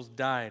nostrils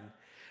died.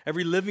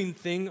 Every living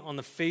thing on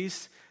the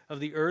face of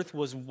the earth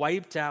was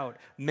wiped out.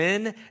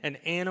 Men and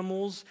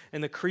animals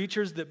and the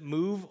creatures that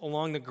move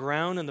along the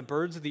ground and the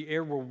birds of the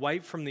air were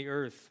wiped from the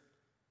earth.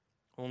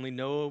 Only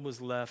Noah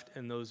was left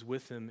and those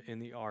with him in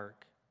the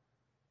ark.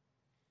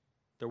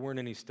 There weren't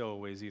any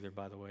stowaways either,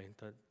 by the way.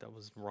 That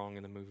was wrong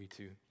in the movie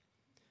too.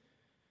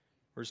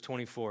 Verse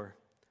 24.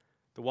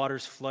 The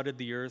waters flooded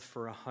the earth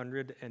for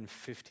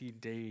 150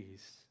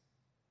 days.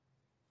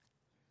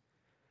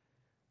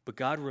 But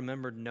God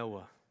remembered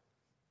Noah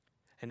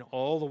and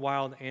all the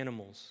wild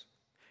animals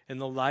and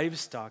the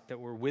livestock that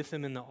were with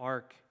him in the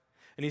ark.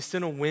 And he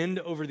sent a wind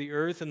over the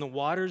earth, and the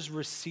waters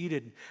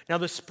receded. Now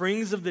the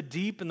springs of the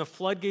deep and the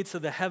floodgates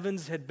of the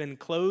heavens had been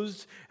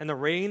closed, and the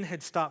rain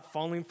had stopped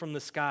falling from the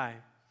sky.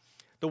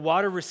 The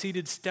water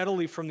receded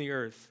steadily from the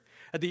earth.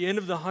 At the end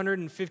of the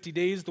 150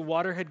 days, the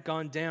water had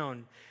gone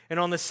down. And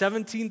on the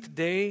 17th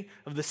day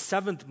of the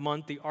 7th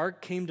month, the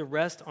ark came to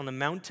rest on the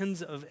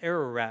mountains of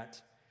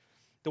Ararat.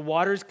 The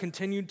waters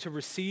continued to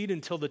recede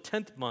until the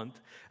 10th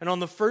month. And on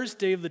the first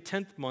day of the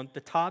 10th month,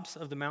 the tops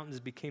of the mountains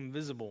became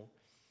visible.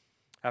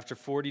 After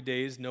 40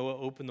 days, Noah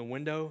opened the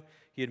window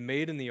he had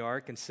made in the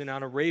ark and sent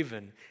out a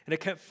raven. And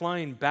it kept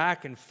flying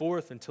back and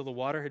forth until the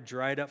water had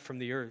dried up from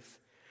the earth.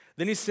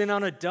 Then he sent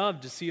out a dove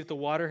to see if the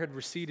water had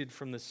receded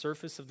from the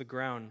surface of the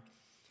ground.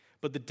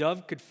 But the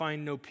dove could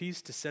find no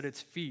place to set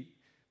its feet,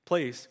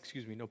 because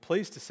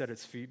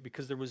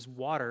there was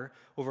water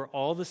over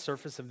all the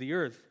surface of the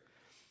earth.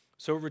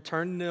 So it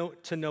returned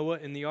to Noah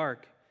in the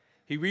ark.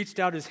 He reached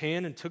out his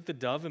hand and took the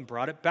dove and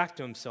brought it back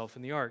to himself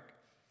in the ark.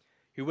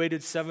 He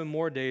waited 7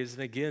 more days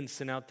and again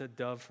sent out the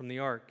dove from the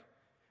ark.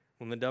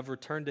 When the dove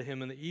returned to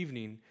him in the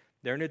evening,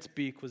 there in its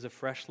beak was a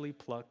freshly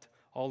plucked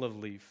olive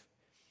leaf.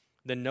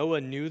 Then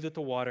Noah knew that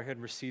the water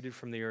had receded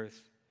from the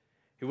earth.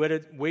 He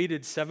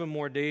waited 7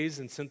 more days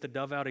and sent the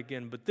dove out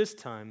again, but this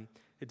time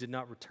it did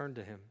not return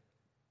to him.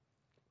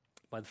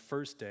 By the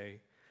first day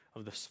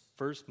of the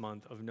first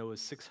month of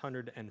Noah's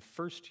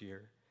 601st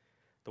year,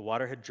 the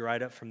water had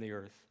dried up from the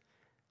earth.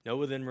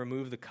 Noah then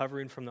removed the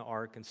covering from the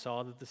ark and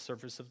saw that the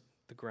surface of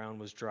the ground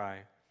was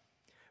dry.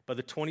 By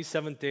the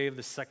 27th day of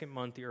the 2nd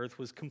month, the earth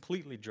was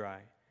completely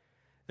dry.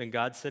 Then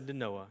God said to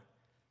Noah,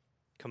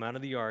 "Come out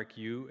of the ark,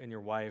 you and your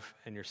wife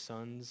and your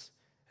sons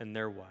and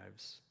their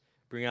wives.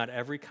 Bring out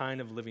every kind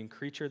of living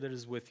creature that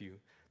is with you,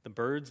 the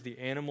birds, the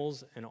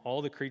animals, and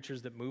all the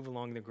creatures that move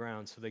along the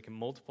ground, so they can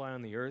multiply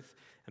on the earth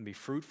and be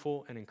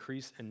fruitful and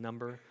increase in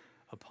number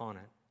upon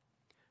it."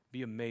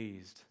 Be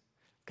amazed.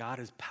 God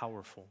is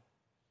powerful.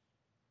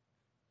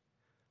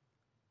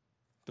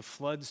 The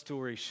flood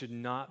story should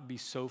not be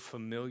so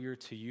familiar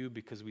to you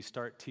because we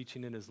start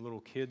teaching it as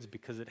little kids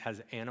because it has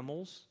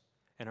animals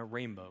and a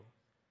rainbow,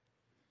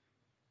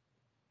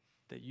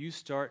 that you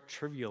start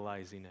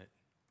trivializing it.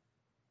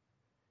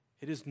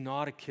 It is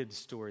not a kid's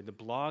story. The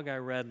blog I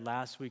read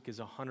last week is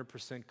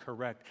 100%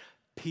 correct.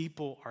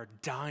 People are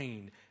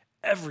dying.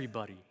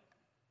 Everybody,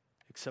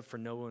 except for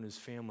Noah and his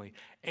family.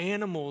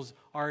 Animals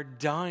are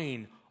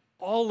dying.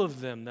 All of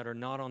them that are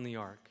not on the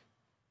ark.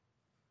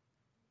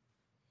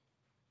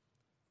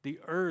 The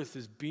earth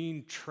is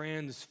being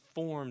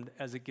transformed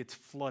as it gets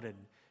flooded,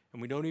 and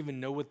we don't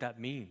even know what that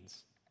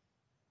means.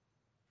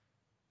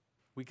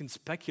 We can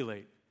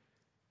speculate.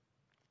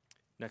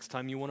 Next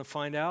time you want to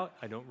find out,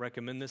 I don't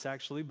recommend this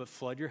actually, but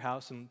flood your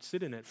house and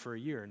sit in it for a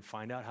year and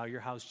find out how your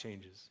house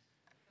changes.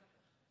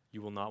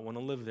 You will not want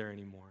to live there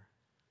anymore.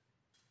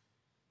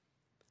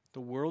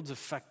 The world's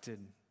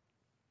affected.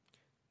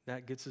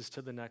 That gets us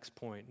to the next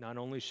point. Not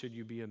only should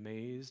you be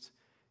amazed,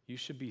 you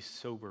should be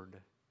sobered.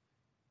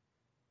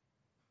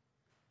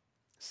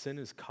 Sin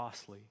is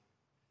costly.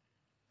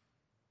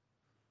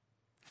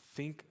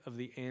 Think of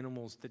the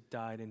animals that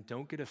died and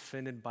don't get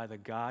offended by the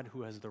God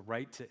who has the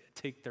right to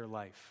take their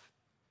life.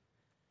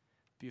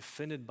 Be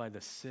offended by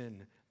the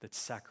sin that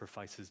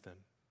sacrifices them.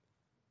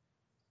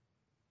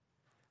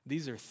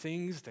 These are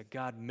things that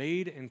God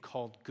made and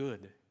called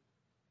good.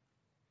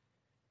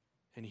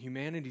 And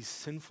humanity's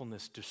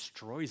sinfulness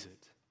destroys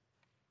it.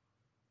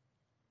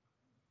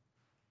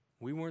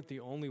 We weren't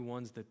the only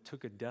ones that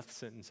took a death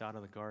sentence out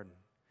of the garden.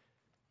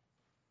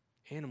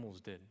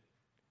 Animals did.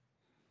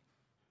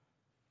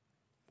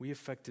 We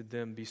affected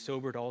them. Be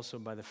sobered also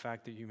by the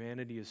fact that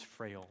humanity is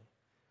frail.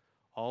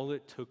 All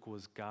it took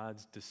was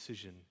God's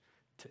decision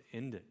to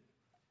end it,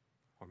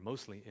 or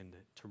mostly end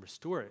it, to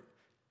restore it,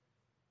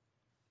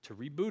 to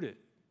reboot it.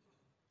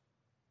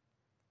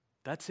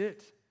 That's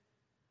it.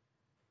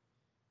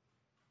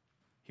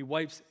 He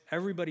wipes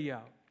everybody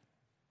out.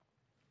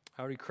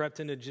 I already crept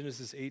into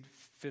Genesis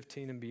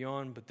 8:15 and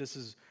beyond, but this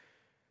is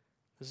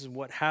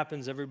what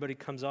happens. Everybody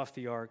comes off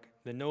the ark.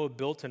 Then Noah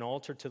built an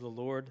altar to the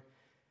Lord,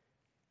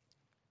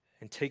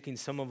 and taking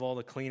some of all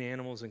the clean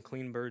animals and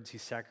clean birds, he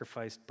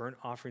sacrificed burnt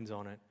offerings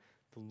on it.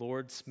 The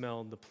Lord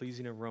smelled the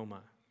pleasing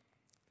aroma.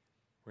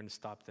 We're going to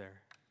stop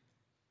there.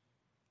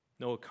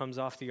 Noah comes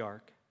off the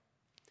ark.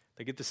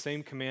 They get the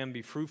same command,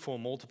 be fruitful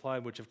and multiply,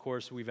 which of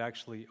course we've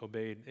actually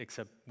obeyed,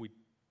 except we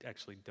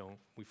actually don't.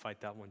 We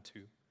fight that one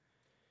too.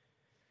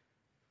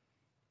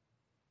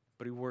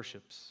 But he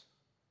worships.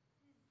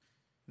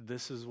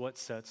 This is what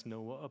sets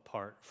Noah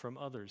apart from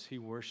others. He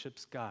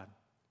worships God.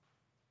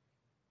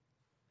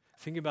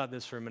 Think about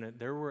this for a minute.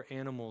 There were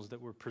animals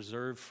that were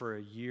preserved for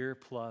a year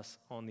plus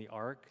on the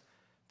ark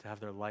to have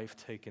their life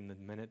taken the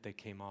minute they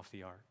came off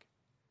the ark.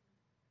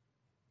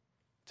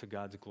 To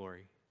God's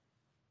glory.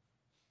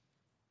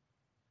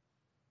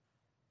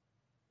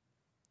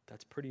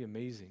 That's pretty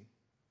amazing.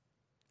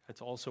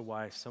 That's also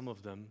why some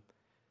of them,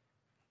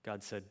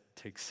 God said,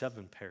 take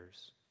 7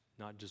 pairs,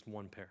 not just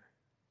 1 pair.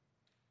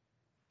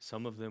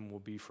 Some of them will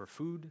be for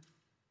food.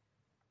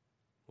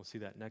 We'll see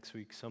that next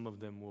week. Some of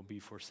them will be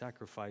for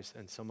sacrifice,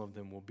 and some of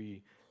them will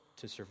be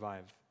to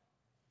survive.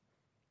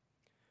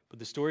 But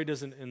the story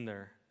doesn't end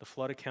there. The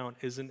flood account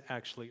isn't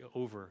actually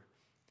over.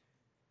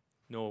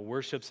 Noah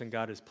worships and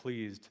God is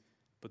pleased,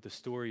 but the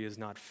story is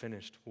not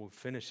finished. We'll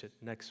finish it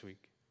next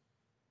week.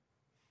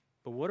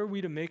 But what are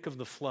we to make of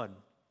the flood?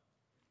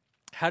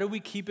 How do we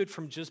keep it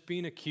from just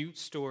being a cute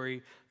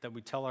story that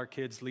we tell our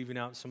kids, leaving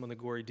out some of the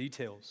gory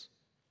details?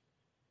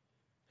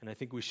 And I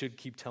think we should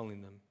keep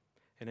telling them.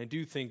 And I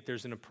do think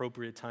there's an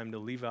appropriate time to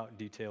leave out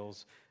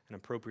details, an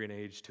appropriate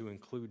age to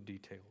include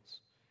details.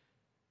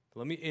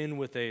 But let me end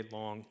with a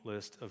long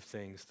list of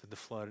things that the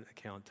flood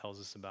account tells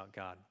us about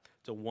God.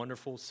 It's a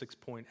wonderful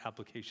 6-point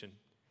application.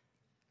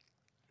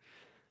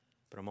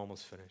 But I'm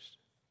almost finished.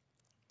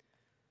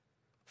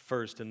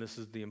 First, and this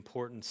is the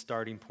important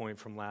starting point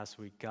from last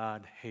week,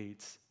 God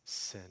hates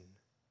sin.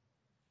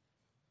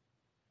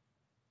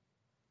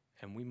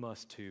 And we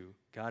must too.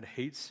 God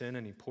hates sin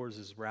and he pours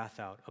his wrath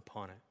out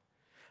upon it.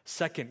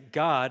 Second,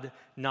 God,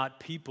 not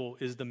people,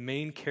 is the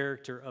main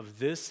character of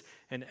this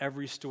and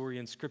every story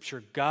in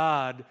Scripture.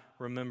 God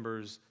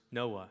remembers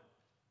Noah.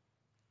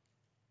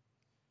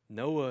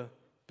 Noah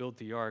built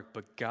the ark,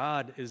 but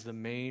God is the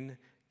main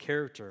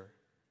character.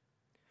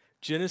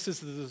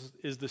 Genesis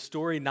is the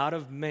story not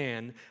of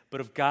man, but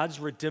of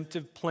God's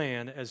redemptive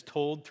plan as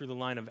told through the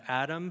line of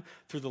Adam,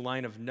 through the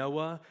line of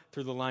Noah,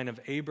 through the line of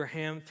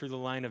Abraham, through the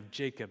line of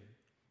Jacob,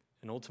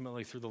 and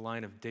ultimately through the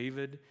line of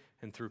David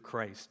and through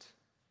Christ.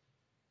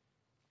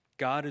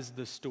 God is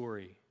the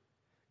story.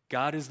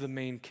 God is the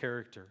main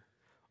character.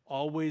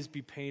 Always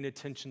be paying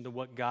attention to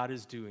what God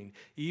is doing,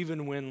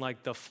 even when,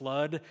 like the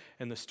flood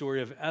and the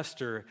story of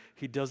Esther,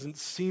 he doesn't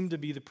seem to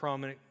be the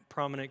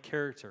prominent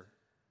character.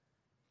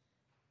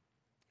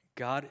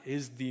 God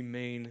is the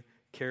main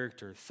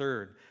character.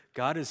 Third,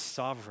 God is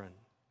sovereign.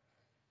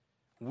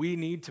 We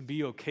need to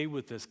be okay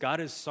with this. God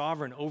is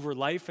sovereign over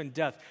life and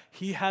death.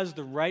 He has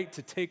the right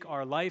to take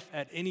our life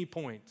at any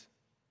point.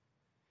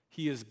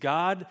 He is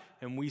God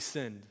and we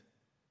sinned.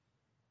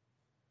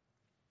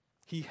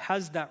 He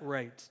has that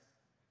right.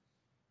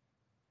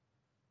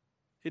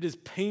 It is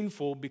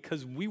painful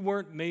because we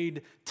weren't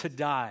made to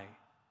die.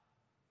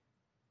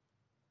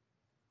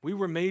 We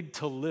were made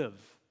to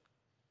live.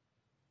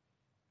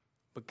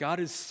 But God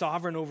is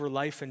sovereign over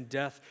life and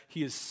death.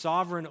 He is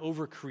sovereign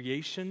over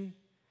creation.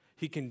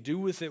 He can do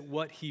with it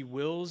what he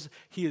wills.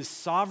 He is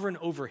sovereign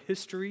over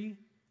history.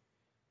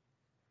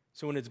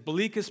 So in its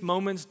bleakest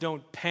moments,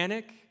 don't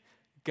panic.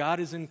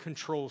 God is in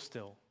control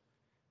still.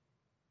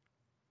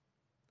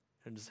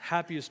 In his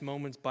happiest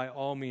moments, by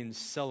all means,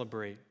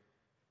 celebrate.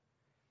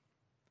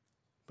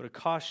 But a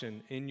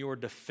caution, in your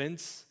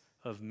defense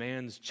of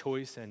man's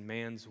choice and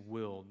man's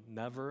will,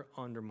 never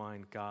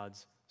undermine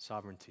God's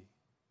sovereignty.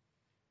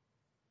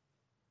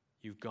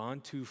 You've gone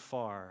too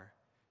far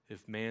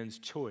if man's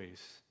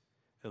choice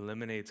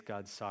eliminates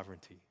God's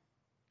sovereignty.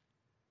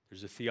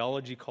 There's a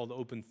theology called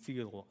open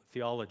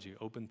theology,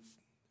 open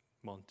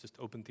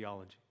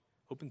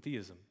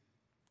theism,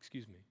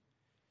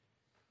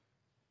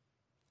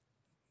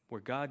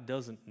 where God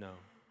doesn't know,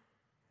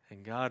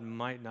 and God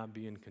might not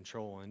be in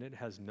control, and it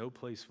has no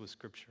place with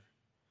Scripture.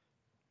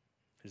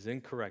 It is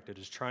incorrect. It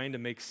is trying to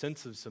make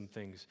sense of some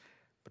things,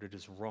 but it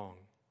is wrong.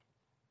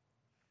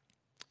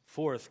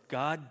 Fourth,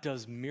 God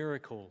does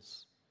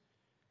miracles.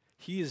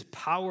 He is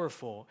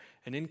powerful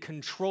and in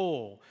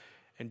control.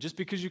 And just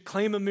because you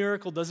claim a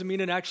miracle doesn't mean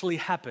it actually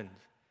happened.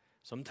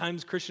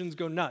 Sometimes Christians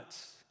go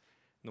nuts,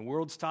 and the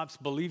world stops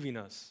believing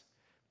us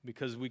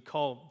because we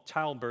call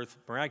childbirth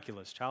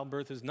miraculous.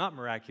 Childbirth is not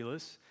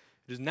miraculous.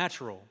 It is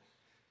natural.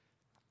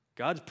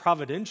 God's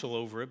providential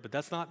over it, but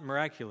that's not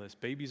miraculous.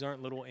 Babies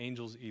aren't little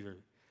angels either.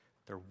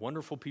 They're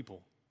wonderful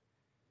people.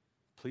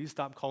 Please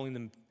stop calling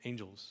them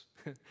angels.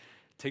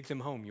 Take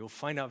them home. You'll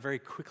find out very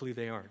quickly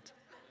they aren't.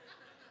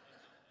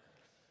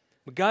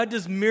 But God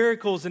does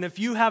miracles, and if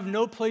you have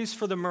no place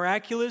for the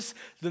miraculous,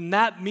 then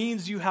that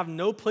means you have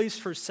no place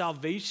for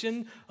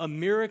salvation, a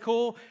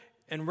miracle,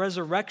 and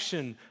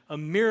resurrection, a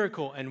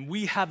miracle, and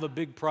we have a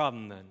big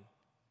problem then.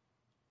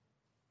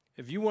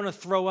 If you want to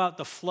throw out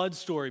the flood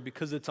story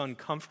because it's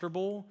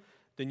uncomfortable,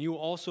 then you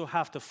also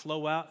have to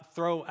throw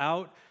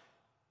out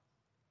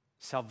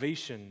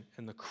salvation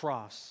and the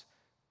cross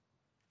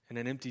and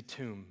an empty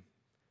tomb.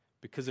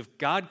 Because if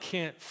God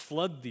can't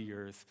flood the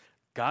earth,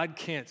 God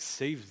can't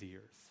save the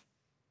earth.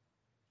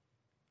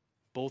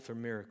 Both are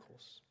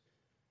miracles.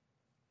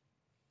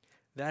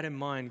 That in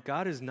mind,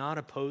 God is not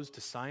opposed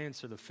to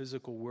science or the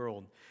physical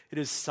world. It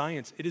is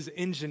science, it is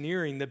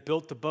engineering that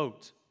built the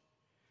boat.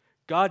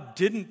 God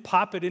didn't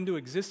pop it into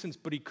existence,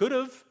 but he could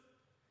have.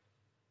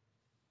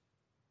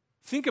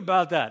 Think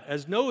about that.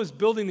 As Noah's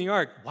building the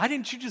ark, why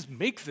didn't you just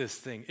make this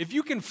thing? If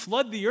you can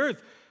flood the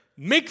earth,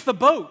 make the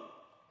boat.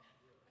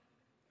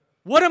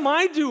 What am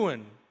I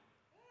doing?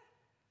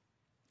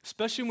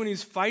 Especially when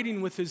he's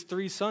fighting with his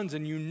 3 sons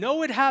and you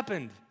know it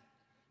happened.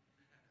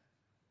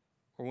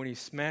 Or when he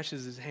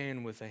smashes his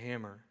hand with a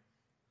hammer.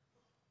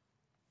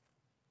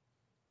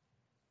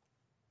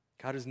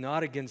 God is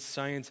not against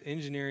science.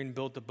 Engineering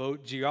built the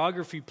boat.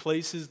 Geography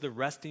places the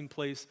resting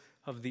place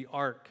of the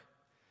ark.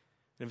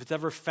 And if it's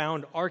ever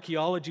found,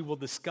 archaeology will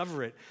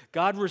discover it.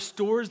 God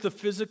restores the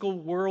physical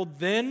world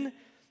then,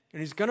 and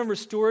he's going to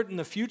restore it in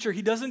the future.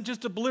 He doesn't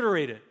just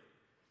obliterate it.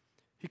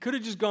 He could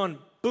have just gone,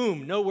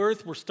 boom, no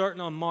Earth, we're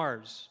starting on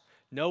Mars.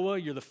 Noah,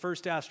 you're the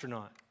first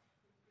astronaut.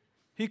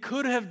 He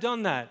could have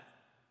done that.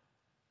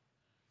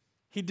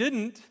 He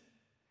didn't,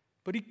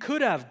 but he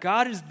could have.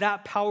 God is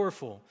that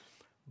powerful.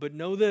 But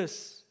know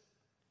this,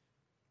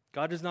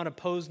 God does not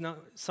oppose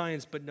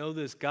science, but know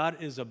this,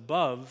 God is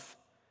above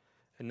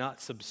and not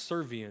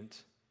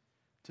subservient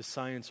to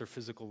science or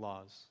physical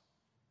laws.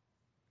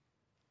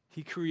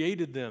 He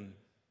created them.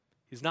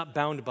 He's not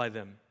bound by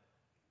them.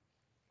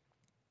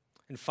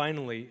 And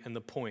finally, and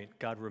the point,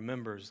 God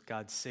remembers,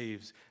 God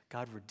saves,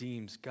 God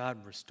redeems,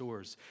 God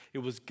restores. It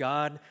was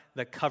God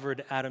that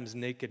covered Adam's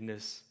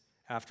nakedness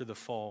after the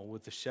fall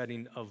with the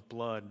shedding of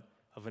blood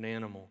of an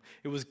animal.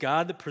 It was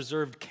God that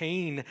preserved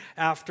Cain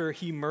after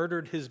he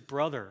murdered his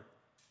brother.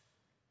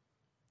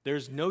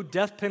 There's no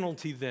death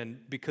penalty then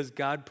because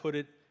God put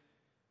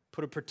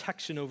a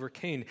protection over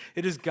Cain.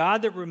 It is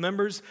God that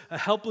remembers a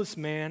helpless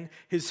man,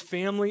 his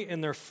family,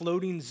 and their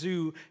floating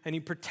zoo, and he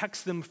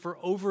protects them for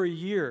over a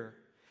year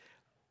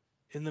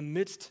in the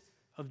midst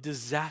of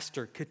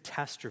disaster,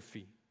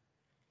 catastrophe.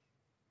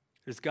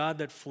 It is God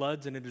that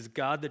floods, and it is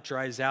God that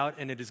dries out,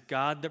 and it is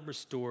God that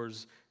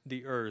restores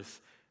the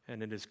earth,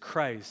 and it is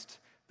Christ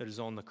that is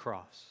on the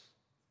cross.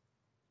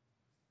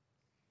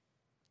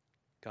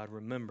 God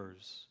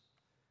remembers,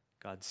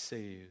 God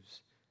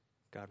saves,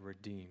 God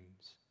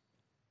redeems.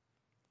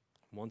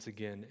 Once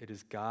again, it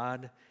is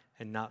God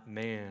and not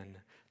man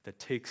that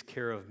takes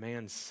care of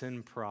man's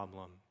sin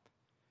problem.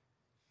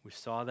 We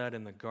saw that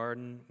in the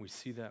garden. We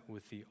see that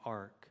with the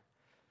ark.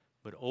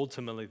 But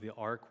ultimately, the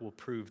ark will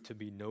prove to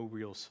be no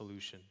real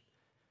solution,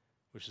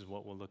 which is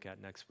what we'll look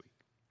at next week.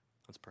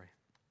 Let's pray.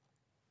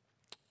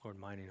 Lord,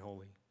 mighty and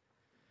holy,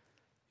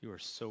 you are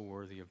so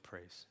worthy of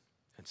praise.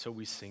 And so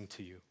we sing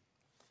to you.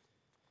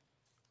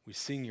 We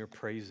sing your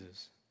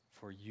praises,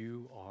 for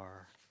you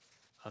are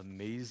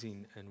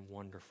amazing and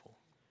wonderful.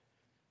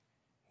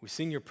 We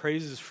sing your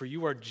praises, for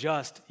you are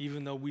just,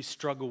 even though we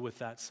struggle with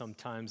that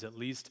sometimes, at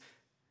least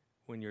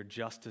when your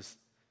justice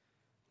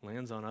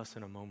lands on us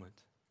in a moment.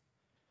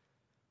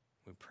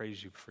 We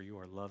praise you, for you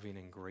are loving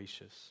and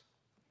gracious.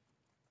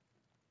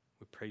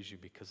 We praise you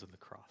because of the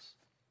cross.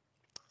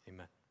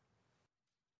 Amen.